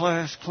be a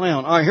class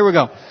clown. All right, here we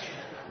go.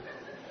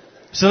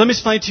 So let me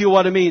explain to you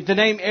what I mean. The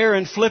name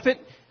Aaron, flip it.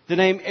 The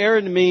name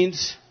Aaron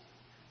means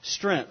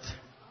strength.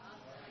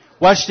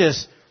 Watch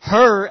this.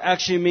 Hur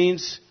actually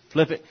means,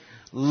 flip it,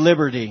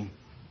 liberty.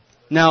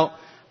 Now,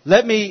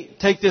 let me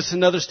take this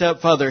another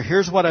step further.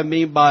 Here's what I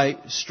mean by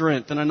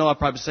strength. And I know I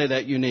probably say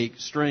that unique.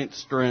 Strength,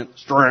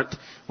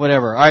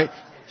 whatever. All right?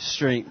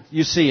 Strength.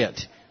 You see it.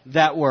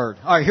 That word.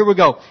 All right, here we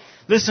go.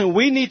 Listen,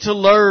 we need to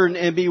learn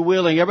and be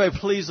willing. Everybody,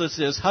 please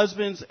listen to this.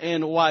 Husbands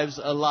and wives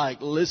alike,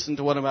 listen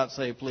to what I'm about to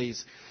say,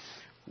 please.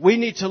 We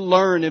need to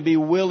learn and be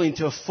willing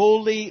to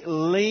fully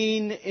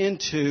lean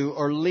into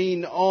or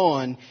lean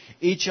on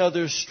each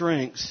other's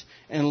strengths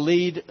and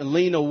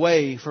lean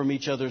away from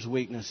each other's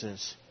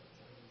weaknesses.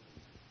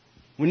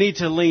 We need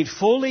to lean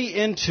fully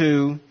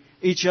into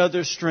each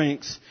other's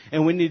strengths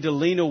and we need to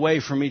lean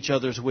away from each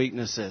other's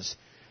weaknesses.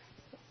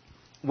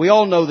 We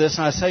all know this,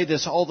 and I say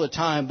this all the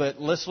time, but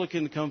let's look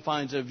in the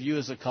confines of you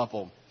as a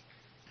couple.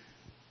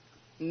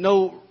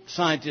 No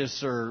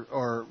scientist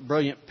or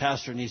brilliant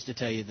pastor needs to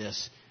tell you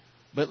this.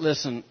 But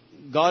listen,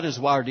 God has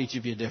wired each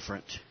of you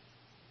different.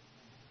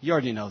 You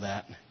already know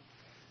that.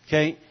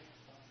 Okay?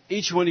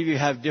 Each one of you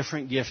have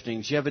different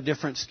giftings. You have a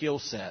different skill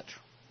set.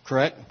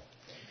 Correct?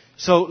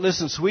 So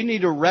listen, so we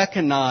need to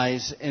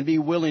recognize and be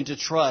willing to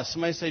trust.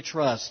 Somebody say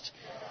trust.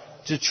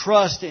 To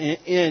trust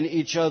in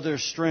each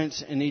other's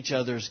strengths and each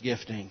other's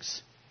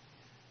giftings.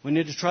 We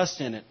need to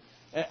trust in it.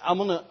 I'm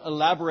going to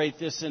elaborate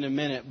this in a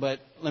minute, but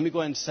let me go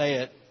ahead and say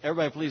it.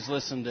 Everybody please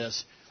listen to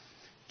this.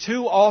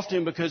 Too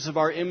often, because of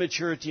our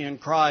immaturity in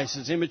Christ,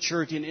 as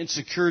immaturity and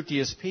insecurity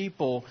as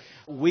people,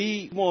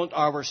 we want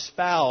our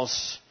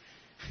spouse.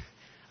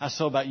 I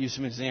saw about you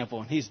some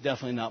example, and he's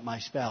definitely not my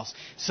spouse.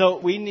 So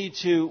we need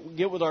to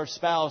get with our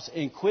spouse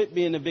and quit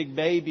being a big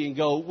baby and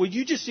go, well,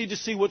 you just need to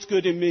see what's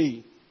good in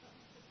me.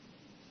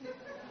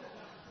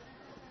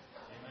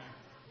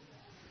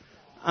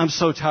 I'm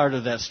so tired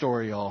of that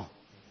story, y'all.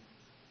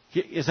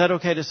 Is that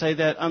okay to say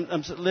that?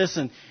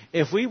 Listen,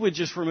 if we would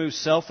just remove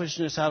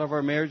selfishness out of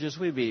our marriages,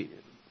 we'd be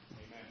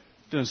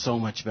doing so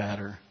much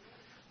better.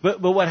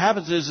 But what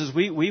happens is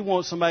we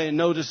want somebody to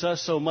notice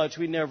us so much,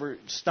 we never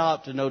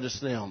stop to notice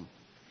them.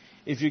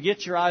 If you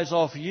get your eyes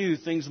off you,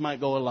 things might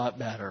go a lot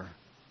better.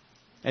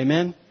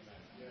 Amen?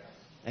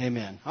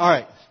 Amen. All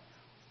right.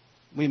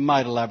 We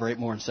might elaborate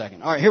more in a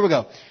second. All right, here we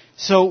go.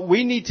 So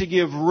we need to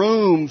give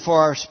room for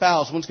our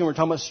spouse. Once again, we're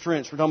talking about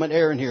strengths. We're talking about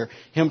Aaron here,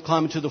 him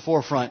climbing to the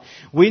forefront.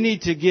 We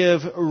need to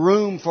give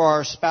room for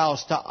our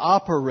spouse to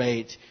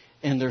operate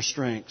in their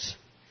strengths.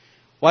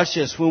 Watch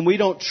this. When we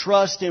don't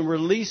trust and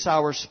release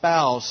our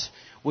spouse,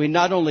 we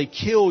not only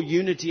kill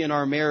unity in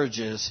our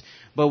marriages,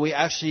 but we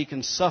actually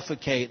can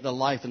suffocate the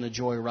life and the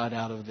joy right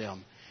out of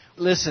them.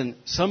 Listen,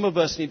 some of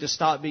us need to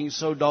stop being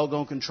so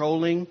doggone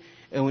controlling,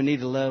 and we need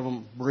to let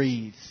them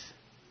breathe.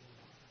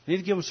 We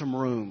need to give them some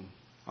room.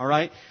 All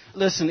right?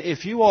 Listen,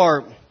 if you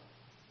are...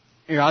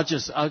 Here, I'll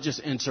just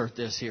insert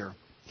this here.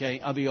 Okay?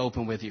 I'll be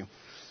open with you.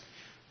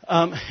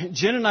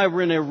 Jen and I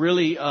were in a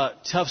really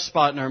tough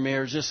spot in our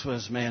marriage. This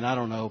was,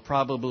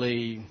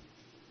 probably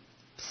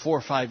 4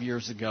 or 5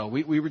 years ago.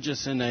 We were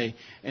just in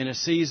a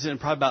season,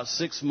 probably about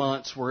 6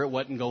 months, where it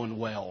wasn't going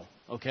well.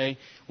 Okay?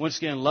 Once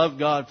again, loved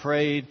God,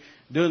 prayed,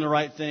 doing the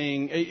right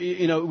thing.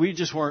 We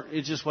just weren't.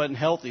 It just wasn't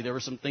healthy. There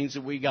were some things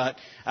that we got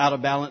out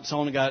of balance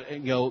on, and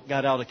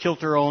got out of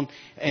kilter on,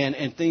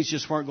 and things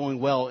just weren't going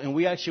well. And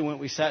we actually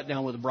we sat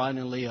down with Brian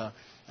and Leah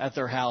at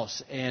their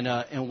house,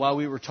 and while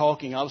we were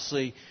talking,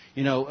 obviously,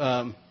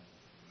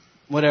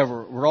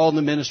 whatever, we're all in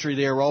the ministry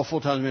there, we're all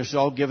full-time in ministry,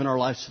 all giving our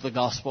lives to the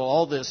gospel,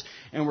 all this,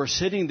 and we're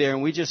sitting there,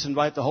 and we just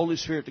invite the Holy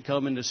Spirit to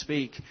come and to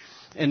speak.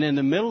 And in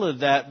the middle of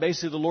that,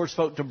 basically the Lord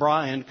spoke to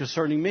Brian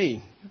concerning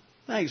me.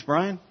 Thanks,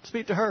 Brian.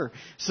 Speak to her.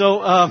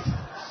 So,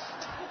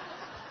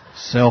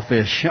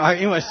 selfish. All right,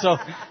 anyway,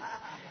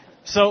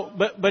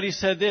 but he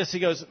said this.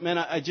 He goes, man,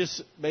 I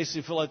just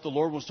basically feel like the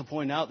Lord wants to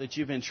point out that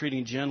you've been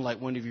treating Jen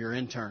like one of your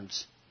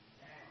interns.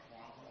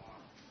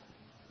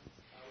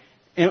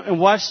 And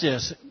watch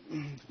this.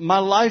 My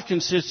life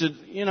consisted,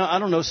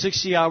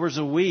 60 hours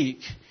a week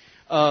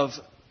of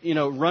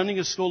running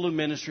a school of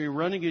ministry,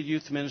 running a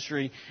youth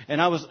ministry,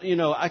 and I was,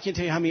 I can't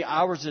tell you how many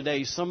hours a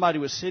day somebody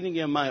was sitting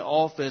in my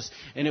office,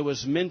 and it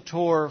was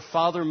mentor,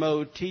 father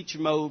mode, teach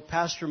mode,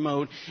 pastor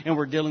mode, and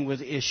we're dealing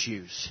with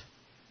issues,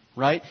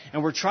 right?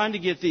 And we're trying to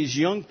get these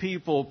young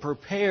people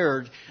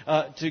prepared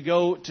to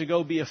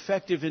go be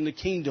effective in the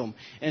kingdom.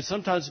 And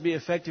sometimes to be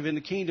effective in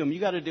the kingdom, you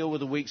got to deal with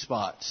the weak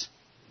spots.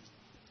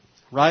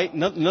 Right?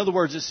 In other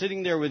words, it's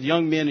sitting there with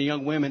young men and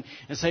young women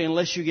and saying,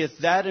 unless you get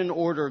that in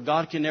order,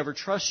 God can never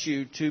trust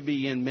you to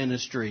be in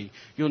ministry.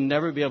 You'll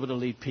never be able to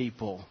lead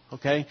people.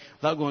 Okay?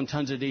 Without going into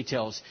tons of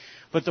details.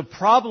 But the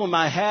problem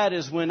I had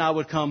is when I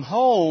would come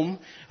home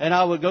and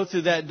I would go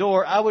through that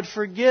door, I would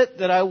forget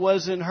that I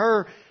wasn't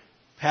her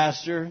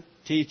pastor,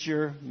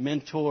 teacher,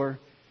 mentor.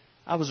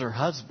 I was her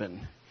husband.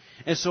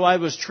 And so I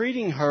was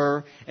treating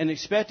her and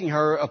expecting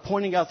her,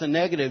 pointing out the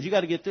negative. You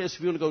got to get this if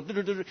you want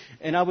to go.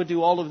 And I would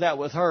do all of that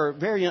with her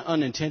very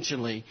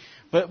unintentionally.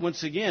 But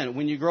once again,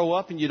 when you grow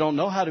up and you don't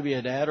know how to be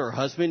a dad or a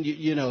husband,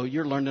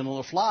 you're learning on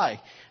the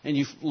fly. And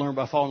you learn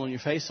by falling on your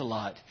face a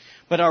lot.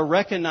 But I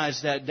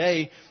recognized that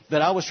day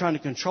that I was trying to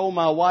control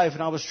my wife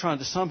and I was trying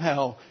to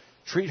somehow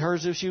treat her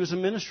as if she was a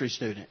ministry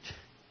student.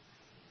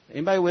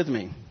 Anybody with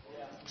me?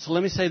 So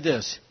let me say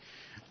this.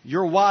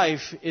 Your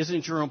wife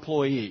isn't your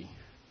employee.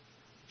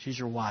 She's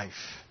your wife.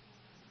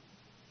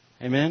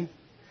 Amen?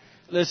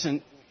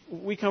 Listen,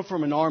 we come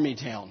from an army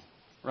town,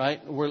 right?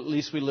 Or at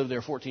least we lived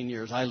there 14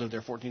 years. I lived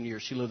there 14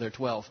 years. She lived there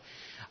 12.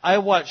 I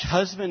watched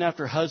husband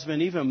after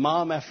husband, even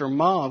mom after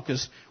mom,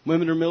 because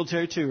women are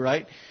military too,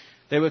 right?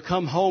 They would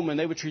come home and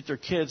they would treat their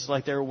kids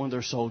like they were one of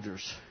their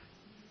soldiers.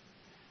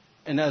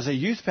 And as a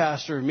youth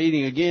pastor,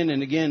 meeting again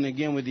and again and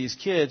again with these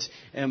kids,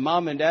 and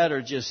mom and dad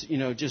are just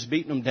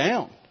beating them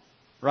down.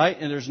 Right?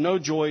 And there's no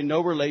joy,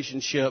 no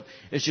relationship.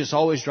 It's just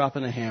always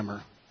dropping the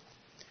hammer.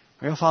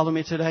 Are you follow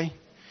me today?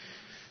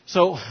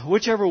 So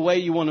whichever way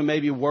you want to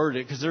maybe word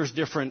it, because there's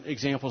different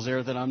examples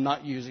there that I'm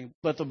not using.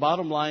 But the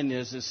bottom line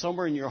is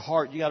somewhere in your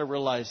heart, you got to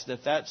realize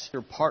that that's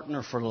your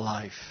partner for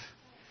life.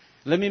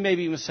 Let me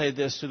maybe even say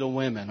this to the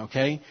women,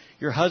 okay?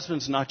 Your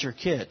husband's not your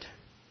kid.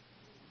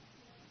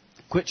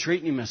 Quit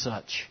treating him as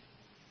such.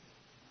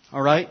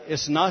 All right?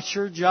 It's not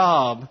your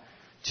job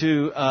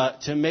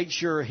to make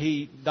sure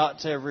he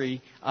dots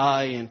every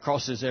I and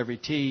crosses every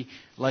T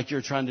like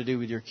you're trying to do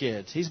with your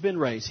kids. He's been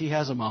raised. He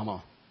has a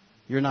mama.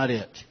 You're not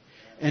it.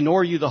 And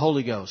nor are you the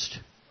Holy Ghost.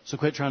 So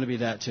quit trying to be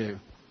that too.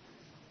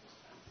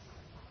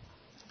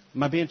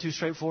 Am I being too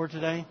straightforward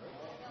today?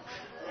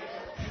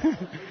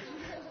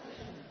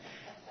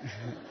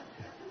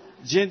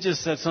 Jen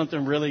just said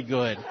something really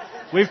good.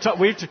 We've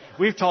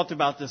talked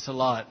about this a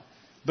lot.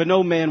 But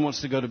no man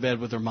wants to go to bed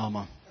with their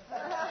mama.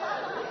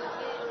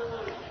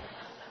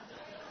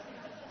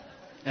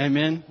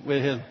 Amen.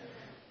 With him.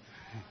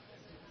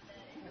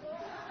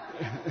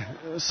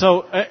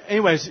 So,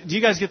 anyways, do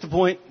you guys get the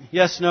point?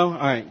 Yes, no? All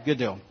right, good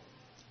deal.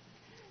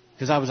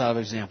 Because I was out of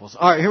examples.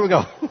 All right, here we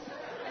go.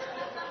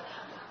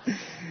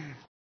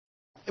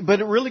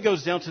 But it really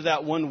goes down to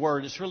that one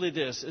word. It's really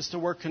this. It's the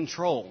word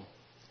control.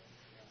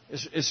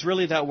 It's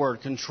really that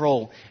word,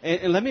 control.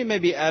 And let me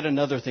maybe add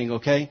another thing,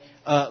 okay?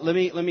 Let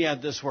me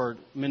add this word,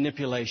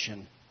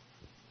 manipulation.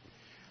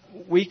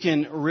 We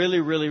can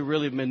really, really,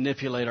 really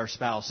manipulate our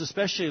spouse.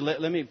 Especially,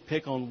 let me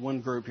pick on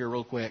one group here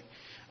real quick.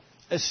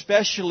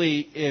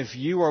 Especially if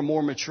you are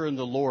more mature in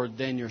the Lord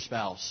than your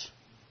spouse.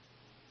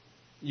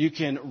 You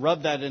can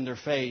rub that in their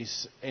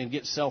face and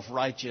get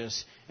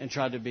self-righteous and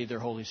try to be their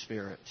Holy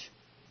Spirit.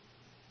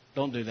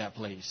 Don't do that,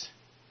 please.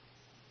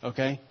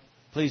 Okay?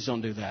 Please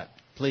don't do that.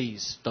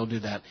 Please don't do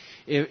that.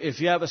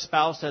 If you have a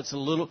spouse that's a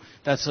little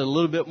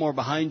bit more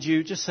behind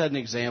you, just set an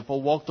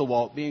example. Walk the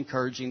walk. Be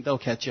encouraging. They'll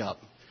catch up.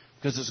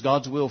 Because it's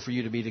God's will for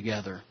you to be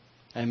together.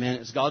 Amen.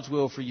 It's God's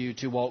will for you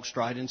to walk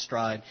stride in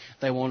stride.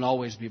 They won't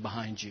always be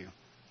behind you.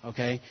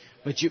 Okay?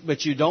 But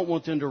you don't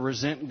want them to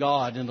resent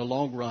God in the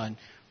long run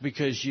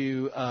because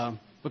you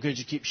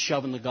keep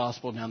shoving the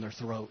gospel down their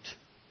throat.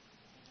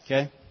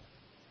 Okay?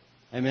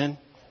 Amen?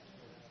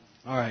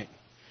 All right.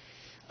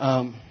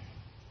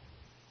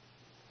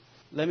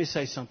 Let me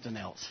say something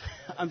else.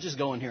 I'm just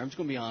going here. I'm just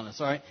going to be honest.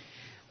 All right?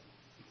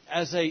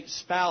 As a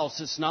spouse,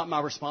 it's not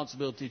my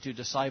responsibility to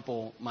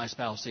disciple my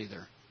spouse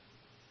either.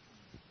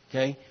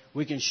 Okay?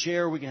 We can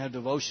share, we can have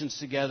devotions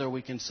together,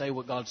 we can say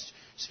what God's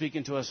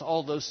speaking to us,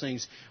 all those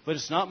things. But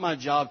it's not my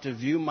job to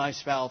view my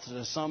spouse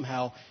as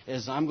somehow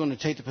as I'm going to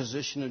take the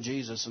position of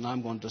Jesus and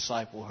I'm going to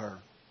disciple her.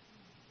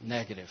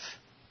 Negative.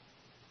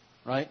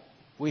 Right?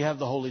 We have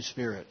the Holy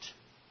Spirit.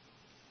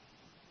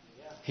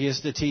 He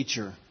is the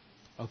teacher.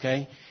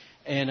 Okay?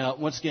 And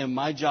once again,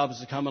 my job is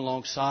to come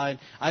alongside.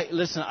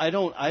 I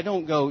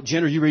don't go,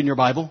 Jen, are you reading your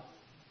Bible?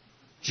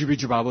 Did you read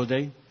your Bible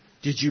today?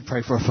 Did you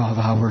pray for 5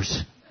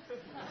 hours?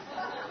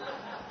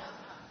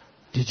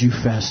 Did you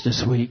fast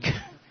this week?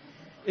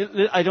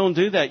 I don't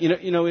do that.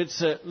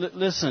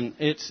 Listen,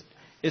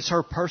 it's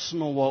her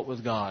personal walk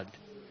with God.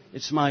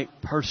 It's my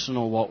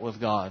personal walk with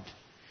God.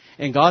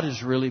 And God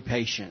is really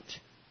patient.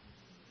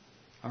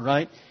 All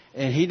right?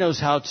 And He knows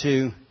how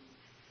to...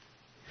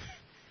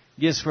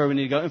 get us where we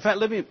need to go. In fact,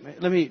 let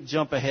me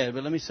jump ahead,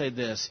 but let me say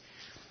this.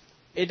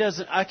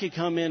 I could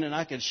come in and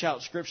I could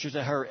shout scriptures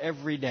at her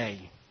every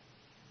day.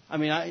 I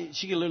mean,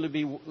 she could literally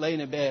be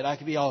laying in bed. I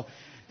could be all,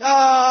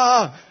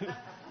 ah!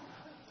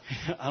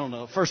 I don't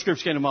know. First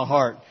scripture came to my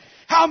heart.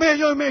 How may a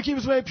young man keep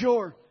his way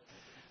pure?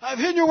 I've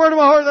hidden your word in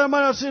my heart that I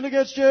might not sin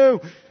against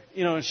you.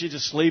 And she's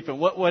just sleeping,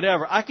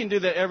 whatever. I can do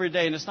that every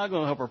day, and it's not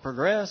going to help her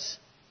progress.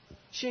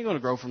 She ain't going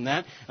to grow from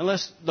that.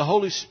 Unless the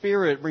Holy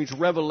Spirit brings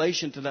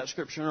revelation to that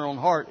scripture in her own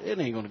heart, it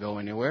ain't going to go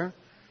anywhere.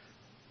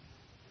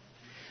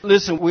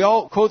 Listen, we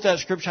all quote that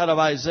scripture out of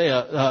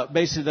Isaiah,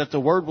 basically that the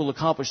word will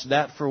accomplish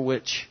that for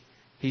which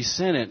He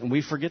sent it. And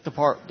we forget the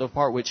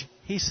part which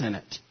He sent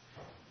it.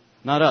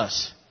 Not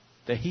us,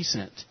 that He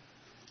sent.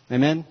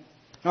 Amen?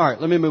 All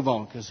right, let me move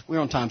on because we're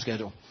on time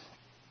schedule.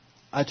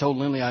 I told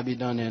Lindley I'd be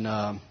done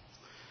in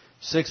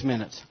 6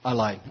 minutes. I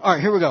lied. All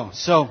right, here we go.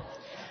 So,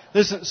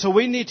 listen, so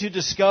we need to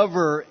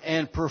discover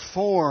and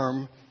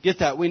perform. Get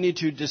that? We need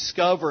to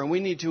discover and we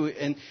need to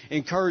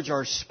encourage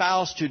our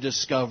spouse to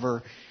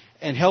discover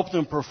and help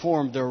them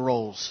perform their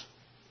roles.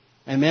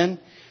 Amen?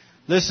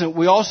 Listen,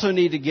 we also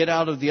need to get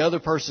out of the other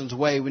person's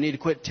way. We need to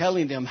quit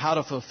telling them how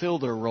to fulfill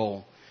their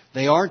role.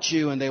 They aren't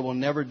you and they will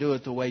never do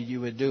it the way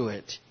you would do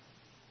it.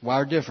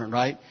 Wired different,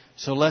 right?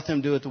 So let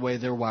them do it the way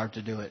they're wired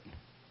to do it.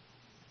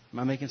 Am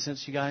I making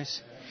sense, you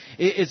guys?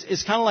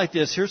 It's kind of like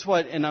this. Here's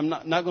what, and I'm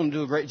not going to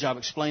do a great job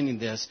explaining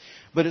this,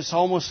 but it's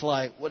almost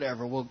like,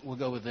 whatever, we'll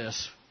go with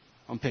this.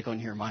 I'm pick on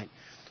here, Mike.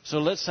 So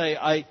let's say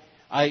I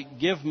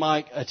give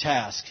Mike a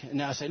task, and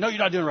now I say, no, you're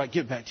not doing it right.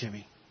 Give it back to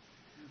me.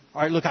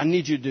 All right, look, I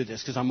need you to do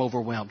this because I'm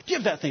overwhelmed.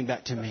 Give that thing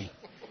back to me.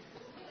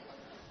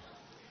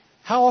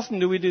 How often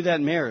do we do that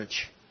in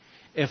marriage?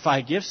 If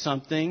I give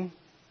something,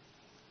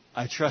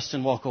 I trust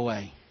and walk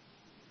away.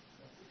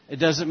 It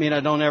doesn't mean I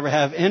don't ever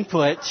have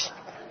input.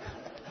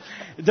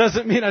 It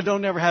doesn't mean I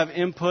don't ever have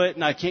input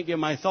and I can't give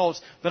my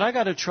thoughts. But I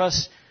got to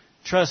trust.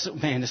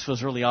 Man, this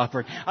was really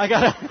awkward. I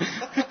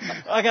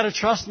got to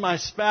trust my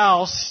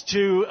spouse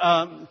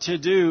to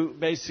do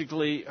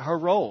basically her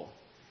role.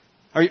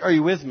 Are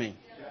you with me?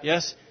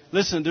 Yes.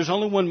 Listen, there's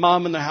only one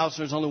mom in the house.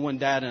 There's only one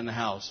dad in the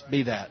house.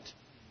 Be that.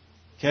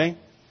 Okay.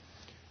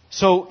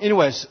 So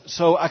anyways,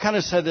 I kind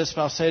of said this,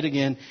 but I'll say it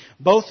again.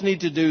 Both need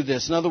to do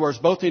this. In other words,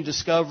 both need to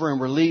discover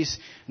and release,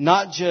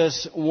 not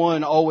just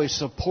one always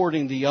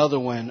supporting the other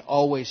one,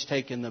 always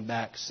taking the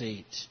back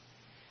seat.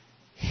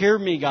 Hear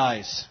me,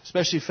 guys,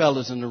 especially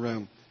fellas in the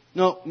room.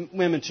 No,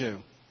 women too.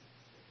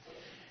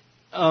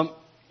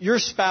 Your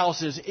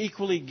spouse is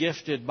equally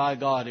gifted by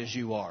God as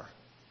you are.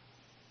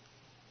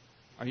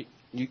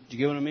 You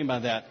get what I mean by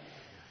that?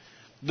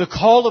 The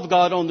call of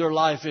God on their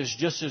life is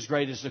just as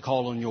great as the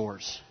call on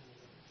yours.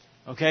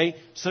 Okay?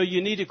 So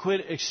you need to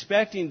quit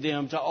expecting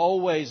them to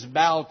always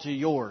bow to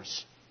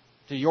yours,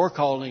 to your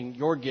calling,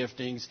 your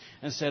giftings,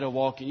 instead of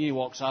walking. You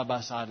walk side by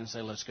side and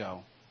say, let's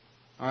go.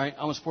 All right?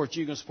 I'm going to support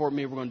you. You're going to support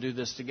me. We're going to do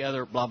this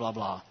together. Blah, blah,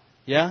 blah.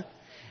 Yeah?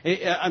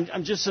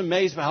 I'm just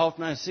amazed by how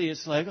often I see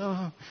it's like,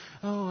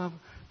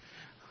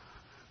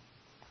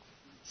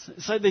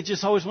 it's like they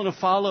just always want to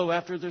follow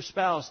after their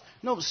spouse.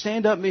 No,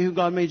 stand up and be who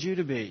God made you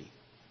to be.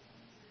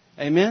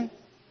 Amen?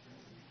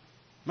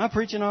 Am I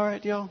preaching all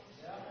right, y'all?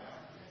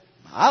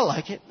 I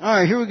like it. All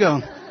right, here we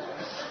go.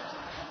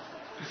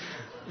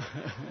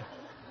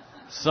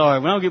 Sorry,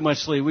 we don't get much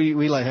sleep. We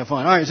like to have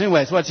fun. All right, so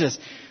anyways, watch this.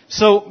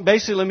 So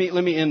basically,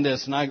 let me end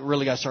this, and I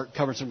really got to start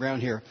covering some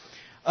ground here.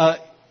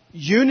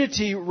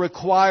 Unity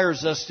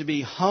requires us to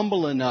be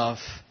humble enough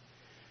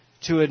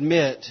to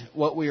admit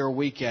what we are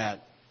weak at.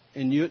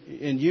 And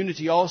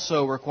unity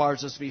also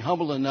requires us to be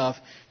humble enough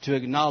to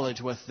acknowledge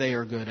what they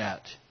are good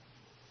at.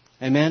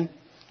 Amen?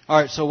 All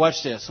right, so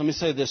watch this. Let me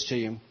say this to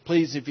you.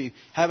 Please, if you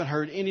haven't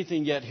heard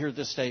anything yet, hear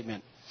this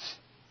statement.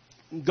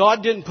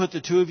 God didn't put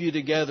the two of you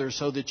together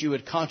so that you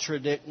would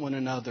contradict one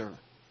another.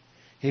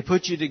 He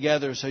put you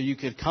together so you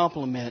could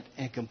complement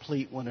and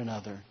complete one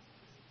another.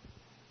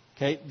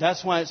 Okay,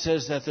 that's why it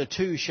says that the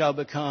two shall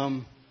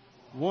become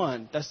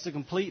one. That's the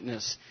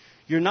completeness.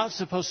 You're not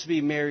supposed to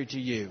be married to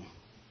you.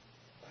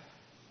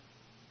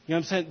 You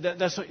know what I'm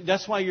saying?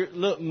 That's why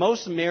look,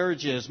 most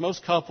marriages,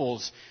 most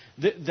couples,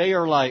 they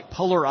are like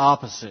polar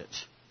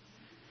opposites.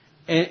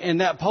 And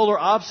that polar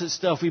opposite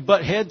stuff, we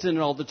butt heads in it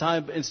all the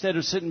time instead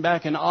of sitting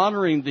back and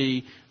honoring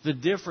the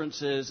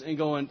differences and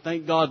going,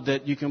 thank God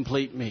that you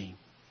complete me.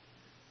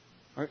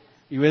 Are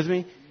you with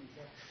me?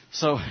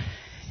 So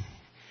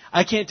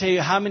I can't tell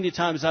you how many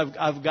times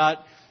I've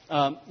got,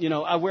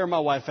 I wear my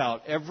wife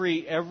out.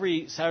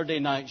 Every Saturday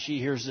night she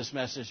hears this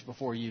message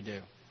before you do.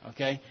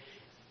 Okay?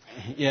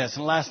 Yes,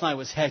 and last night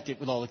was hectic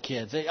with all the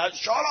kids.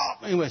 Shut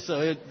up! Anyway,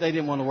 so they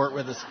didn't want to work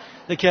with us.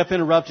 They kept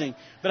interrupting.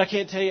 But I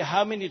can't tell you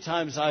how many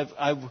times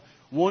I've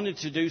wanted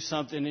to do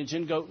something, and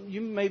Jen go, you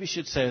maybe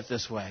should say it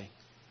this way.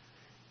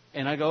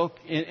 And I go,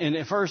 and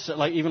at first,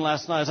 like even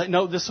last night, I was like,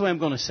 no, this is the way I'm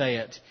going to say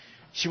it.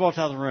 She walked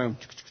out of the room.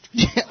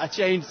 I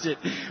changed it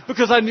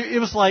because I knew it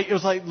was like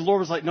the Lord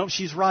was like, no,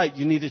 she's right.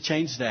 You need to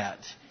change that.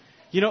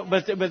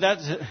 But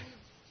that's,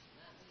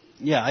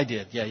 yeah, I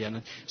did. Yeah.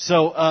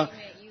 So,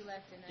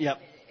 yeah.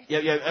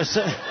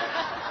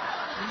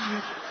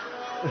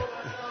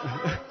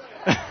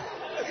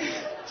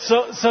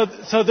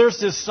 So there's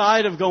this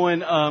side of going,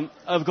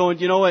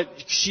 you know what?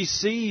 She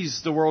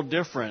sees the world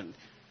different.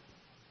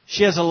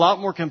 She has a lot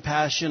more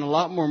compassion, a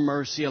lot more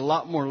mercy, a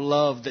lot more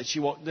love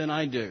than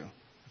I do.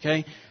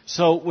 Okay?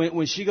 So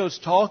when she goes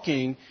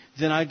talking,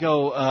 then I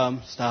go,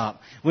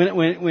 stop.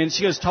 When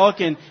she goes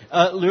talking,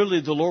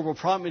 literally the Lord will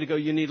prompt me to go,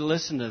 you need to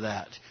listen to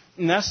that.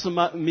 And that's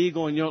me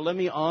going, you know, let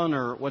me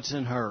honor what's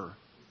in her.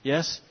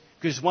 Yes?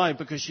 Because why?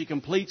 Because she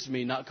completes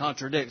me, not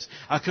contradicts.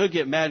 I could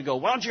get mad and go,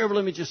 why don't you ever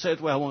let me just say it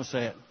the way I want to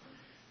say it?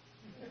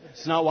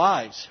 It's not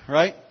wise,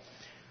 right?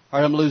 All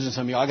right, I'm losing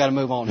some of you. I got to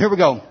move on. Here we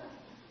go.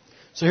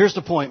 So here's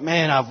the point.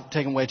 Man, I've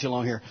taken way too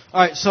long here.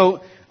 All right,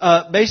 so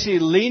basically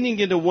leaning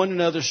into one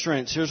another's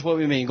strengths. Here's what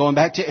we mean. Going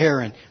back to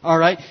Aaron. All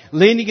right,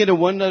 leaning into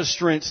one another's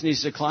strengths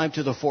needs to climb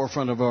to the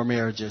forefront of our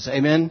marriages.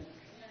 Amen?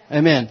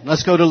 Amen.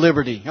 Let's go to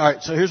liberty. All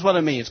right, so here's what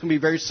I mean. It's going to be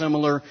very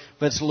similar,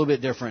 but it's a little bit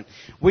different.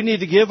 We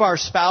need to give our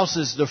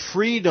spouses the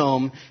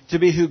freedom to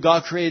be who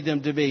God created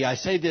them to be. I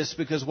say this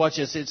because, watch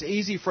this, it's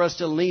easy for us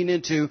to lean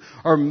into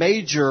or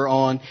major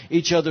on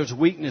each other's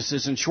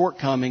weaknesses and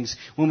shortcomings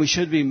when we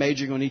should be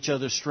majoring on each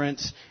other's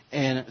strengths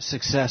and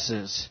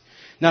successes.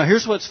 Now,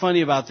 here's what's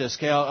funny about this.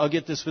 Okay, I'll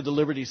get this with the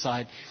liberty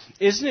side.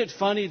 Isn't it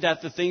funny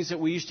that the things that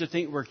we used to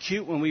think were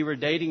cute when we were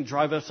dating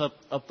drive us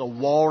up the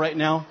wall right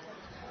now?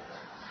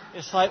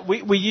 It's like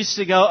we used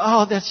to go,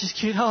 oh, that's just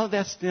cute. Oh,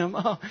 that's them.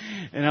 Oh.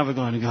 And I was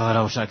going, God,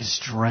 I wish I could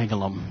strangle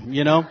them,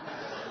 you know.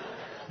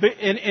 But,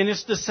 and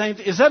it's the same.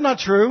 Is that not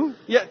true?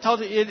 Yeah,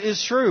 it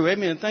is true.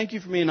 Amen. Thank you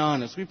for being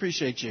honest. We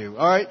appreciate you.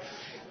 All right.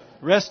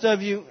 Rest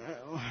of you,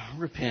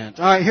 repent.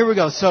 All right, here we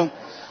go.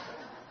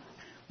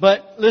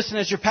 But listen,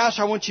 as your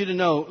pastor, I want you to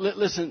know,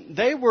 listen,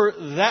 they were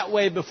that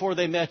way before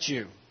they met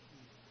you.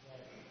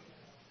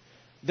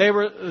 They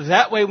were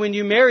that way when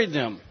you married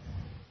them.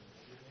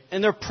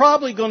 And they're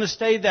probably going to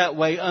stay that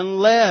way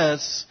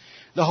unless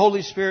the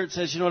Holy Spirit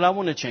says, you know what, I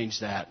want to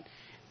change that.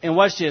 And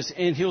watch this.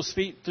 And He'll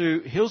speak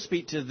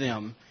to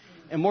them.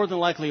 And more than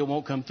likely it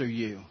won't come through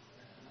you.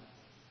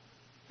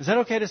 Is that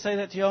okay to say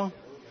that to y'all?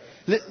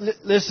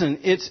 Listen,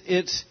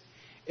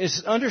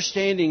 it's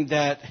understanding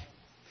that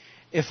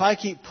if I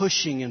keep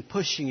pushing and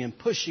pushing and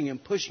pushing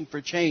and pushing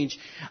for change,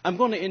 I'm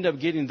going to end up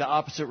getting the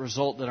opposite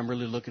result that I'm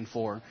really looking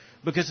for.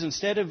 Because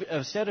instead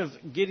of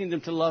getting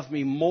them to love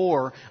me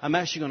more, I'm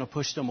actually going to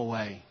push them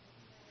away.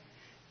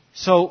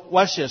 So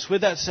watch this.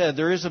 With that said,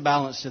 there is a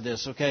balance to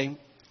this, okay?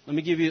 Let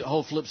me give you the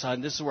whole flip side.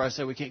 And this is where I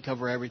say we can't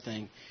cover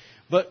everything.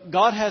 But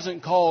God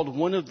hasn't called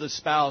one of the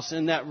spouse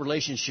in that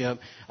relationship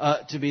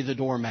to be the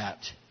doormat.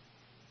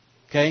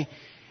 Okay?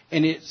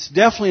 And it's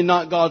definitely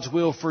not God's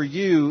will for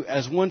you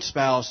as one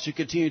spouse to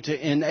continue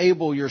to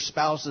enable your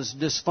spouse's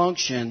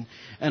dysfunction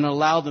and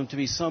allow them to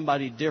be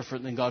somebody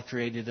different than God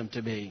created them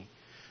to be.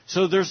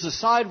 So there's the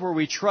side where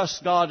we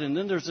trust God, and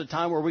then there's the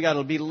time where we got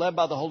to be led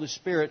by the Holy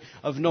Spirit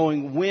of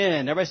knowing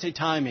when. Everybody say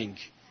timing.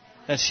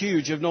 That's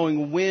huge, of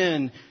knowing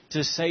when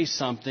to say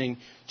something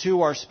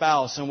to our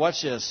spouse. And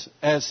watch this.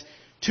 As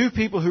two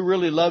people who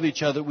really love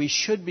each other, we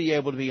should be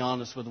able to be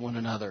honest with one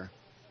another.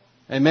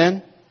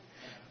 Amen?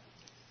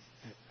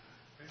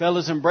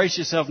 Fellas, embrace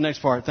yourself. Next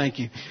part. Thank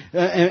you.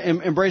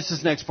 Embrace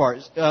this next part.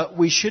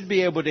 We should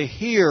be able to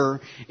hear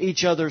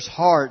each other's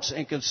hearts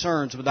and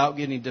concerns without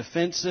getting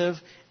defensive,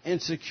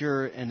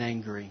 insecure, and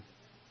angry.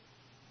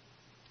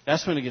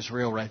 That's when it gets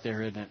real right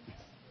there, isn't it?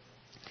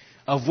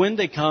 Of when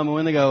they come and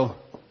when they go,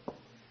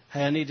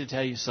 hey, I need to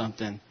tell you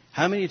something.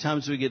 How many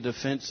times do we get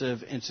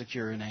defensive,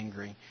 insecure, and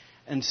angry?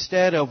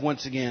 Instead of,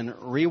 once again,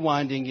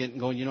 rewinding it and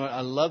going, you know what, I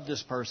love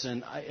this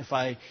person. If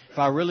I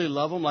really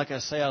love them like I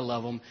say I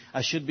love them,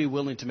 I should be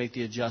willing to make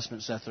the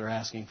adjustments that they're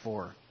asking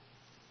for.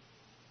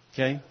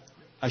 Okay?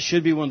 I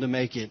should be willing to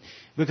make it.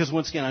 Because,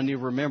 once again, I need to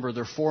remember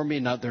they're for me,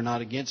 they're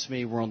not against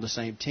me. We're on the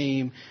same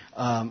team.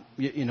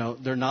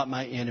 They're not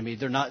my enemy.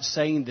 They're not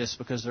saying this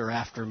because they're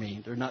after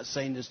me. They're not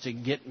saying this to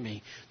get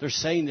me. They're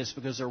saying this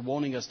because they're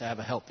wanting us to have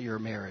a healthier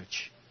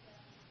marriage.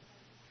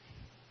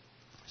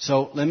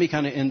 So let me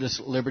kind of end this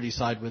liberty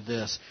side with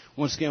this.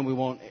 Once again, we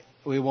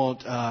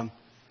want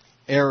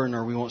Aaron,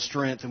 or we want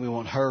strength, and we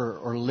want her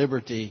or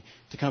liberty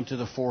to come to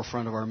the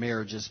forefront of our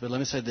marriages. But let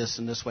me say this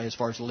in this way as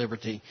far as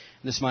liberty.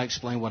 This might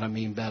explain what I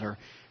mean better.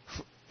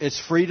 It's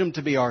freedom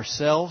to be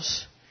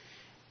ourselves,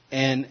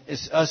 and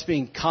it's us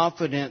being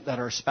confident that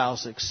our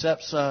spouse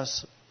accepts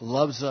us,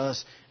 loves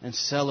us, and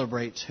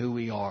celebrates who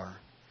we are.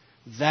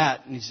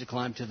 That needs to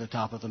climb to the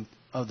top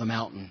of the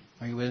mountain.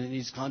 It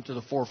needs to climb to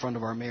the forefront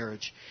of our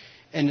marriage.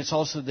 And it's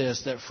also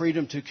this, that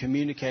freedom to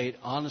communicate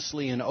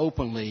honestly and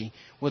openly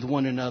with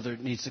one another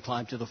needs to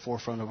climb to the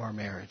forefront of our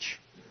marriage.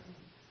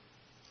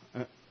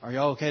 Are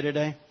y'all okay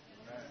today?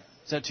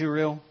 Is that too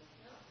real?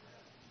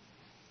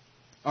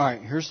 All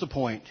right, here's the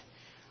point.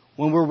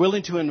 When we're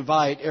willing to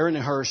invite Aaron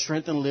and her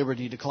strength and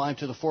liberty to climb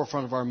to the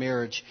forefront of our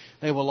marriage,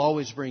 they will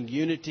always bring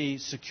unity,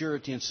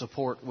 security, and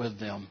support with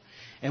them.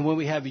 And when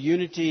we have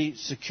unity,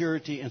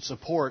 security, and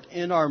support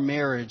in our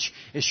marriage,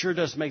 it sure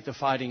does make the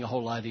fighting a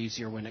whole lot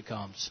easier when it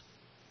comes.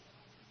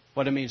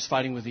 What it means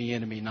fighting with the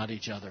enemy, not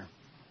each other.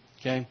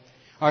 Okay?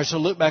 All right, so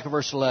look back at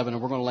verse 11,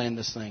 and we're going to land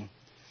this thing. It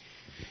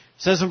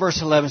says in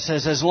verse 11, it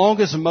says, as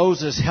long as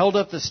Moses held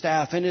up the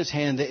staff in his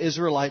hand, the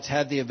Israelites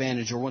had the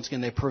advantage, or once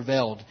again, they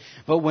prevailed.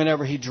 But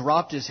whenever he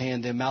dropped his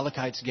hand, the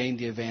Amalekites gained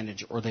the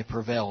advantage, or they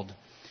prevailed.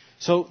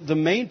 So the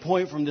main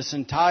point from this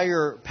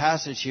entire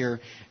passage here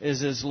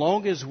is as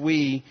long as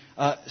we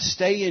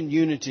stay in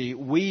unity,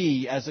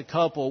 we as a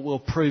couple will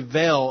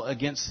prevail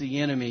against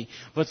the enemy.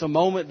 But the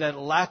moment that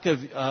lack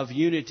of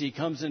unity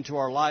comes into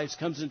our lives,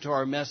 comes into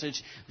our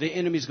message, the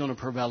enemy's going to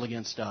prevail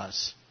against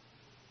us.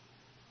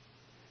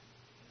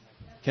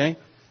 Okay?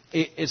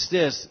 It's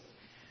this.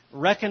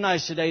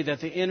 Recognize today that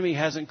the enemy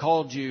hasn't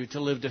called you to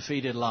live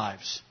defeated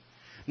lives.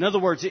 In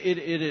other words, it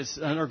is,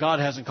 or God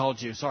hasn't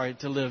called you,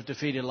 to live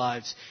defeated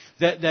lives.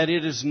 That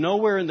it is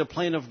nowhere in the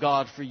plan of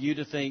God for you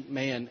to think,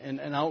 man, and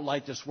I don't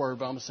like this word,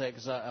 but I'm going to say it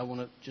because I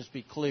want to just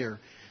be clear,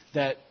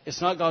 that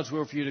it's not God's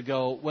will for you to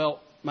go,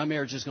 well, my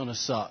marriage is going to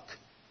suck.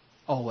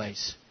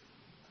 Always.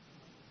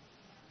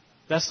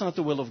 That's not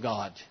the will of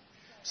God.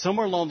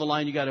 Somewhere along the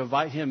line, you got to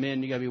invite Him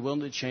in. You got to be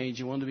willing to change.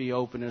 You want to be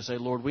open and say,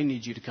 Lord, we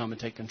need you to come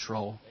and take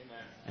control.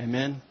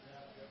 Amen.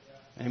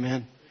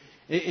 Amen.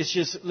 It's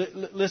just,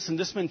 listen,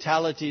 this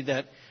mentality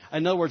that,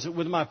 in other words,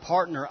 with my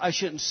partner, I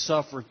shouldn't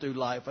suffer through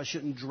life. I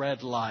shouldn't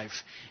dread life.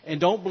 And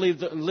don't believe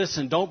the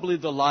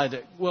lie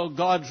that, well,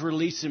 God's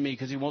releasing me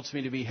because He wants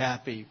me to be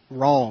happy.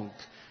 Wrong.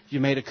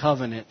 You made a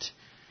covenant.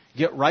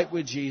 Get right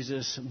with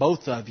Jesus,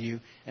 both of you,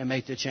 and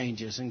make the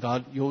changes. And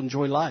God, you'll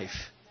enjoy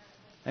life.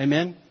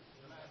 Amen.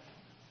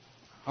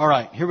 All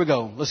right, here we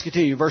go. Let's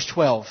continue. Verse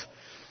 12.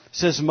 It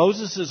says,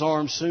 Moses'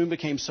 arms soon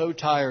became so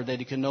tired that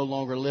he could no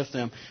longer lift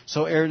them.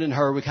 So Aaron and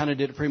Hur, we kind of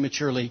did it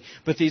prematurely,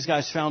 but these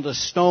guys found a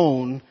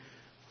stone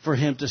for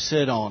him to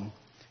sit on.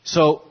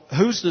 So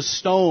who's the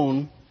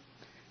stone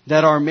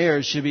that our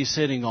marriage should be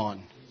sitting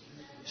on?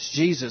 It's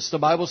Jesus. The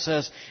Bible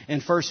says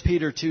in 1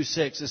 Peter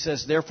 2:6, it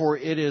says, therefore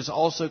it is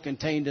also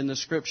contained in the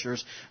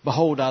Scriptures,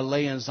 behold, I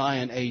lay in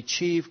Zion a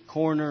chief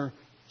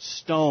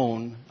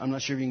cornerstone. I'm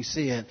not sure if you can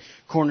see it.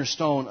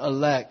 Cornerstone,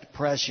 elect,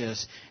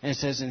 precious. And it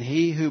says, and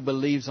he who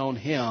believes on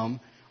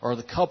Him, or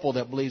the couple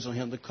that believes on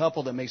Him, the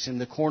couple that makes Him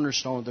the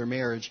cornerstone of their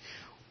marriage,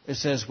 it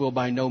says, will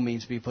by no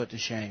means be put to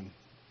shame.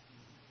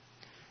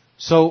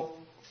 So,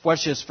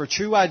 watch this. For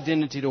true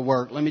identity to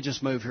work, let me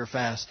just move here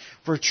fast.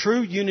 For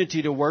true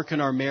unity to work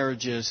in our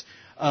marriages,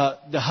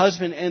 the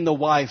husband and the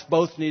wife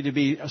both need to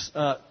be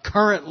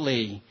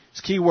currently,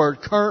 it's key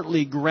word,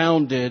 currently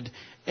grounded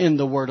in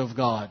the Word of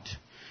God.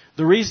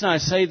 The reason I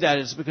say that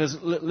is because,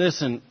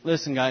 listen,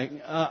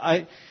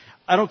 guy,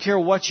 I don't care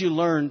what you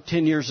learned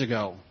 10 years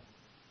ago.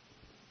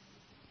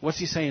 What's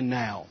he saying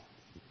now?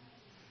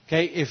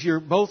 Okay, if you're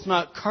both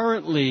not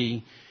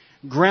currently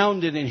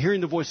grounded in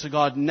hearing the voice of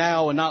God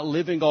now and not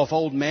living off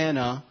old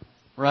manna,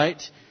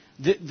 right,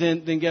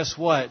 then guess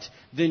what?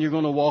 Then you're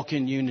going to walk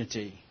in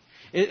unity.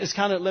 It's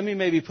kind of, let me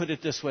maybe put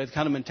it this way, the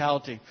kind of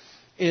mentality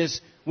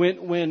is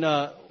when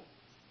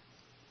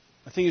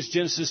I think it's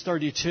Genesis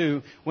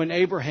 32, when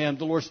Abraham,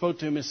 the Lord spoke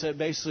to him and said,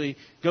 basically,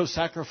 go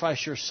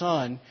sacrifice your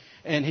son.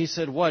 And he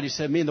said, what? He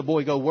said, me and the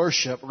boy go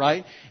worship,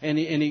 right? And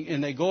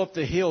they go up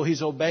the hill.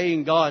 He's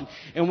obeying God.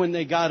 And when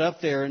they got up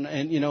there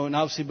and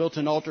obviously built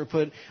an altar,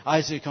 put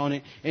Isaac on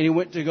it, and he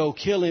went to go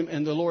kill him,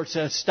 and the Lord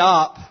said,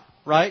 stop,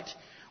 right?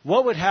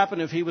 What would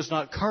happen if he was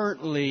not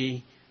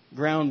currently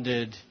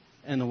grounded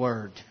in the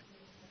Word?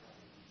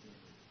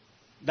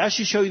 That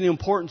should show you the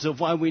importance of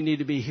why we need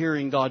to be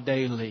hearing God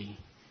daily.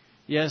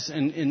 Yes,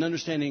 and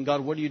understanding,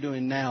 God, what are you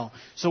doing now?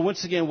 So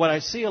once again, what I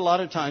see a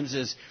lot of times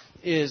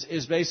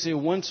is basically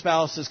one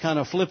spouse is kind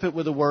of flippant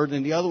with the Word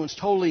and the other one's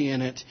totally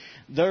in it.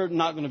 They're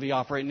not going to be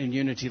operating in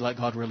unity like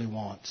God really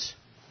wants.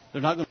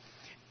 They're not going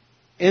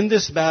to. In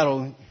this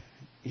battle,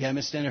 yeah,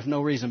 Miss Stanley, for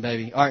no reason,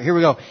 baby. All right, here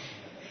we go.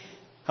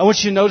 I want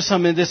you to notice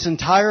something. In this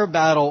entire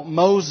battle,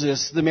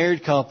 Moses, the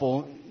married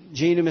couple,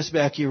 Gene and Miss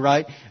Becky,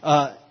 right?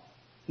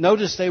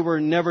 Notice they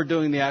were never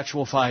doing the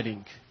actual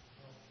fighting.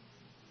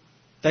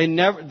 They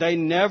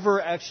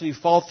never actually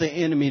fought the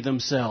enemy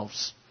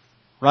themselves,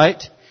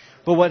 right?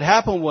 But what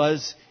happened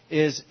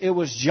is it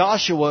was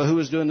Joshua who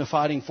was doing the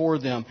fighting for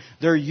them.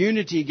 Their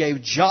unity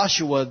gave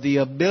Joshua the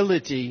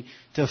ability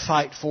to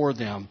fight for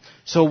them.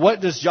 So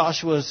what does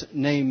Joshua's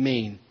name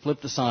mean?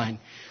 Flip the sign.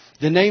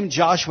 The name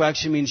Joshua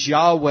actually means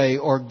Yahweh,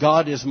 or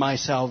God is my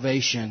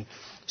salvation.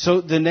 So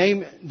the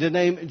name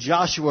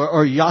Joshua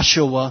or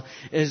Yahshua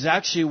is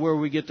actually where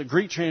we get the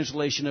Greek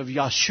translation of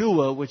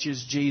Yeshua, which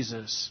is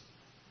Jesus.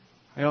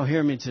 You don't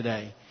hear me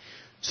today.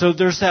 So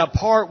there's that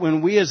part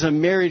when we as a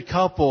married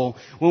couple,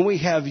 when we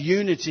have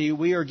unity,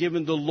 we are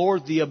given the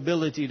Lord the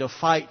ability to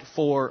fight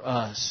for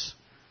us.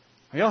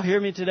 Are y'all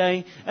hear me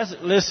today?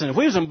 Listen, if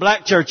we was in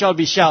black church, y'all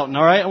be shouting,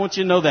 all right? I want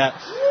you to know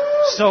that.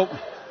 So,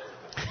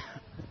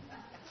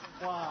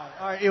 why?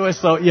 All right, anyway,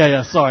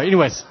 sorry.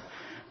 Anyways,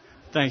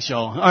 thanks,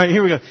 y'all. All right,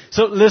 here we go.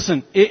 So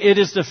listen, it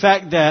is the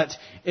fact that,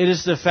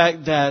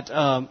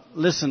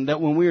 that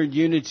when we are in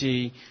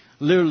unity,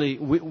 literally,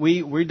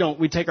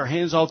 we take our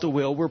hands off the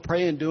wheel. We're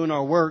praying, doing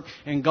our work,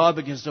 and God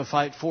begins to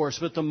fight for us.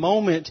 But the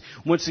moment,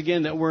 once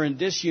again, that we're in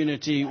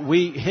disunity,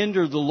 we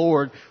hinder the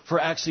Lord for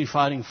actually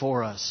fighting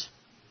for us.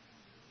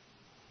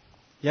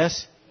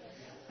 Yes?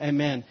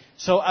 Amen.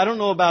 So I don't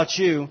know about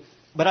you,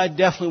 but I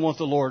definitely want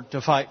the Lord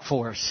to fight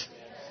for us.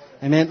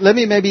 Amen. Let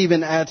me maybe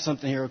even add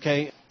something here,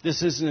 okay?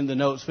 This isn't in the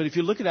notes, but if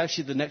you look at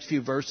actually the next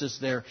few verses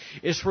there,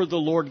 it's where the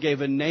Lord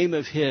gave a name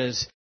of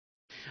His.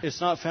 It's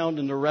not found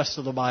in the rest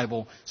of the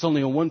Bible. It's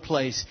only in one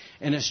place,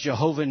 and it's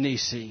Jehovah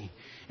Nissi.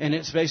 And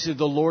it's basically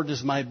the Lord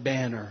is my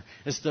banner.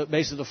 It's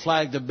basically the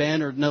flag, the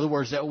banner. In other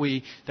words, that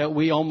we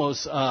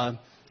almost,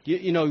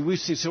 we've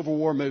seen Civil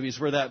War movies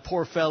where that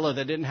poor fella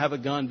that didn't have a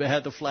gun but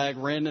had the flag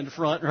ran in the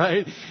front,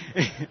 right?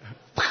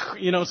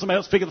 Somebody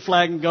else pick up the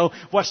flag and go,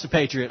 watch the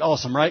Patriot.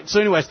 Awesome, right? So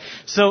anyways,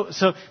 so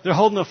they're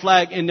holding the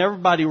flag and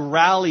everybody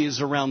rallies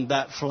around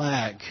that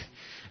flag.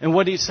 And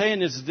what he's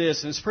saying is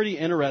this, and it's pretty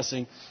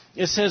interesting.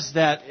 It says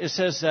that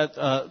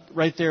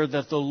right there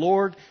that the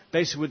Lord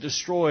basically would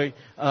destroy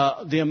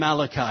the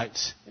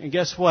Amalekites. And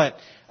guess what?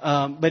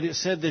 But it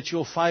said that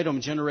you'll fight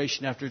them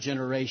generation after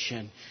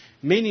generation.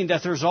 Meaning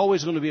that there's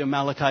always going to be a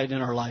Amalekite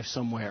in our life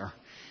somewhere.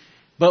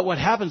 But what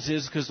happens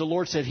is, because the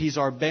Lord said He's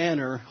our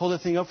banner. Hold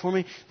that thing up for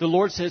me. The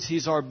Lord says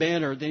He's our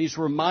banner. Then He's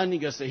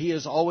reminding us that He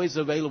is always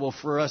available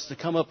for us to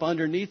come up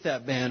underneath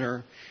that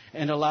banner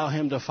and allow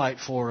Him to fight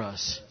for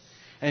us.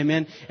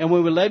 Amen. And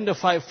when we let Him to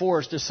fight for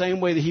us, the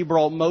same way that He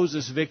brought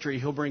Moses victory,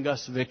 He'll bring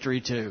us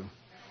victory too.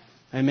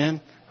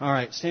 Amen. All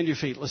right. Stand to your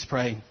feet. Let's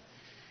pray.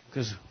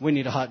 Because we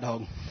need a hot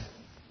dog.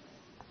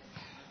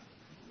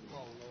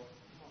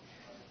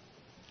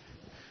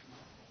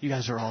 You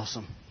guys are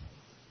awesome.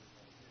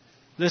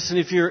 Listen,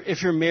 if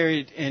you're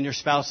married and your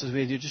spouse is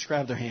with you, just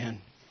grab their hand.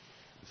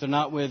 If they're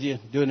not with you,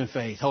 do it in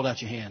faith. Hold out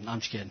your hand.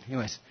 I'm just kidding.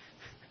 Anyways,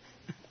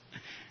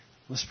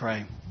 let's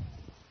pray.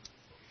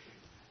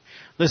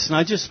 Listen,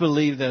 I just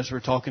believe that as we're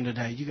talking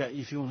today,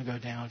 if you want to go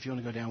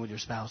down with your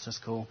spouse, that's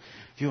cool.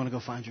 If you want to go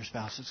find your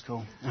spouse, that's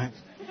cool. All right.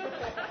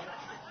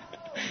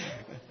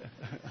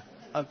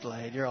 I'm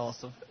glad. You're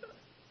awesome.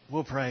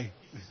 We'll pray.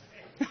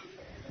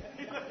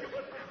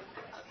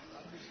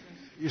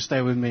 You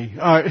stay with me.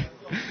 All right.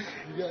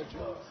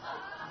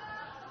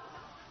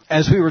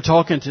 As we were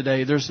talking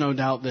today, there's no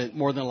doubt that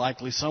more than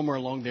likely somewhere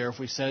along there, if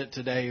we said it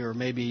today, or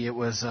maybe it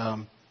was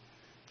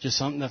just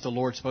something that the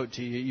Lord spoke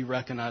to you, you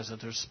recognize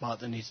that there's a spot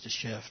that needs to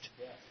shift.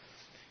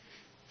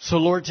 So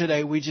Lord,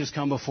 today we just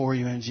come before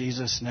you in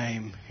Jesus'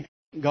 name.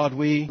 God,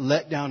 we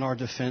let down our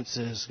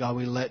defenses. God,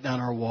 we let down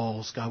our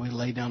walls. God, we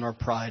lay down our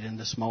pride in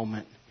this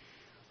moment.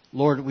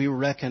 Lord, we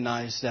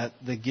recognize that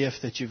the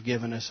gift that you've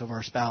given us of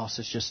our spouse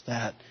is just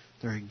that.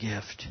 They're a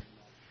gift.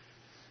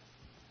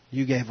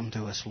 You gave them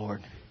to us,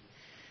 Lord.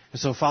 And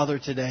so, Father,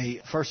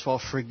 today, first of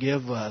all,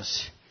 forgive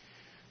us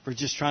for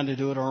just trying to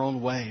do it our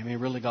own way. I mean,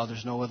 really, God,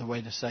 there's no other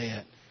way to say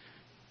it.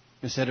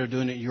 Instead of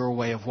doing it your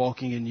way of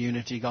walking in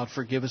unity, God,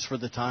 forgive us for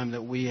the time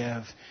that we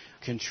have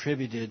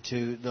contributed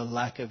to the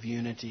lack of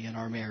unity in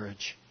our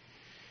marriage.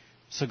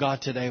 So,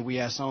 God, today we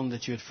ask not only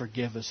that you would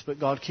forgive us, but,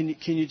 God, can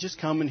you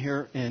just come in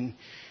here and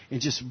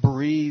just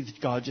breathe,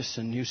 God, just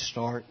a new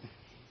start.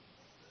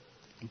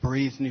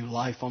 Breathe new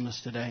life on us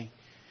today.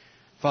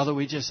 Father,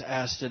 we just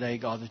ask today,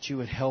 God, that you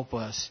would help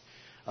us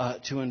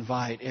to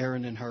invite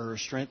Aaron and her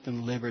strength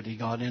and liberty,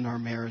 God, in our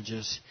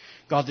marriages.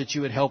 God, that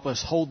you would help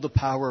us hold the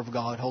power of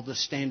God, hold the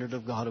standard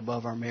of God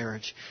above our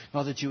marriage.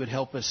 God, that you would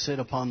help us sit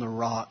upon the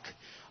rock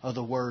of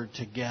the Word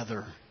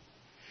together.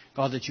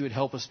 God, that you would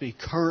help us be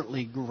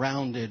currently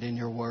grounded in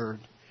your Word.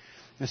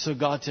 And so,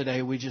 God,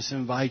 today we just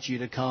invite you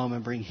to come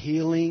and bring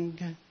healing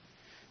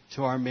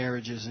to our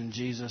marriages in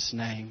Jesus'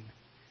 name.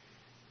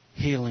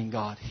 Healing,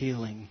 God,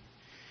 healing.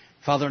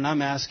 Father, and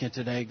I'm asking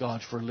today,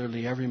 God, for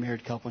literally every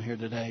married couple here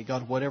today.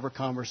 God, whatever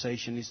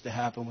conversation needs to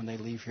happen when they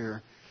leave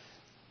here,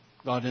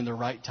 God, in the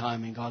right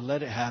timing, God,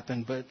 let it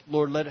happen. But,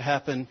 Lord, let it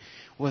happen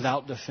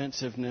without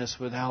defensiveness,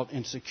 without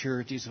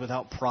insecurities,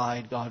 without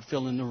pride, God,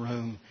 filling the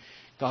room.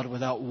 God,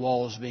 without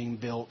walls being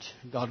built.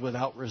 God,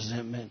 without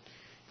resentment.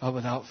 God,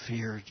 without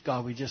fear.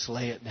 God, we just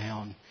lay it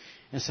down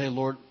and say,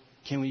 Lord,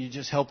 can you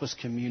just help us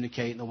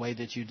communicate in the way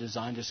that you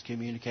designed us to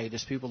communicate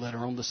as people that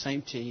are on the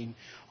same team,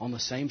 on the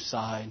same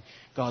side,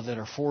 God, that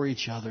are for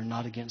each other,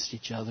 not against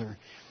each other.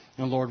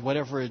 And Lord,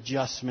 whatever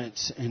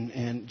adjustments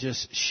and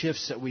just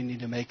shifts that we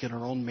need to make in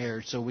our own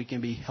marriage so we can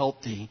be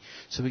healthy,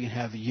 so we can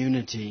have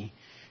unity,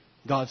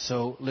 God,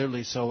 so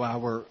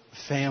our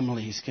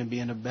families can be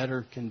in a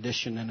better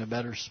condition, in a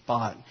better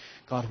spot.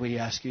 God, we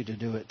ask you to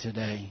do it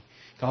today.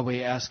 God,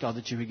 we ask, God,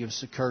 that you would give us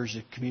the courage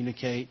to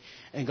communicate.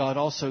 And, God,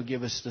 also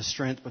give us the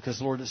strength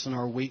because, Lord, it's in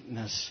our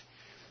weakness,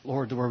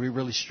 Lord, where we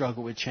really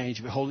struggle with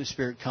change. But, Holy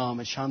Spirit, come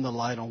and shine the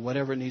light on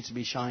whatever needs to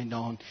be shined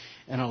on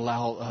and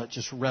allow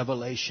just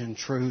revelation,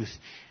 truth,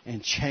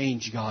 and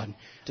change, God,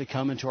 to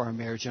come into our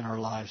marriage and our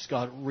lives.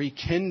 God,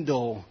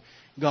 rekindle,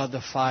 God,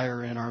 the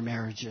fire in our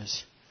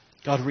marriages.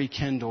 God,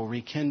 rekindle,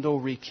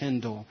 rekindle,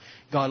 rekindle.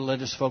 God,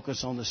 let us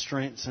focus on the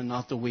strengths and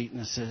not the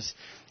weaknesses.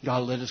 God,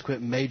 let us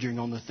quit majoring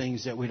on the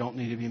things that we don't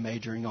need to be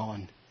majoring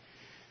on.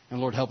 And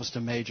Lord, help us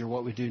to major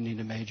what we do need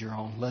to major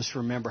on. Let's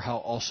remember how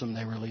awesome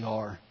they really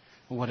are.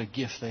 What a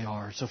gift they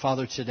are. So,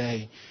 Father,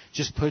 today,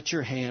 just put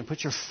your hand,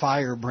 put your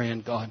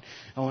firebrand, God,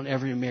 on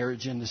every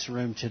marriage in this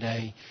room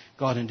today,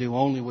 God, and do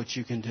only what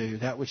you can do.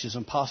 That which is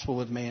impossible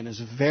with man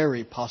is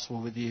very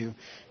possible with you.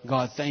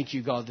 God, thank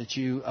you, God, that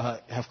you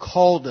have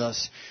called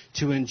us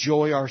to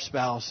enjoy our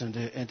spouse and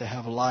to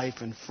have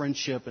life and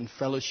friendship and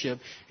fellowship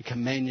and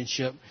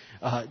companionship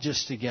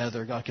just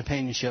together, God,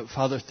 companionship.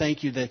 Father,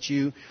 thank you that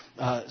you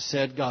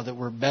said, God, that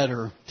we're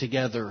better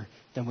together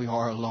than we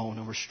are alone,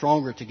 and we're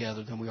stronger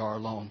together than we are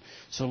alone.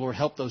 So, Lord,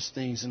 help those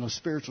things and those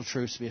spiritual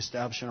truths to be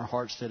established in our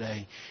hearts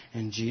today.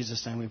 In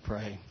Jesus' name we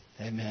pray.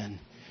 Amen.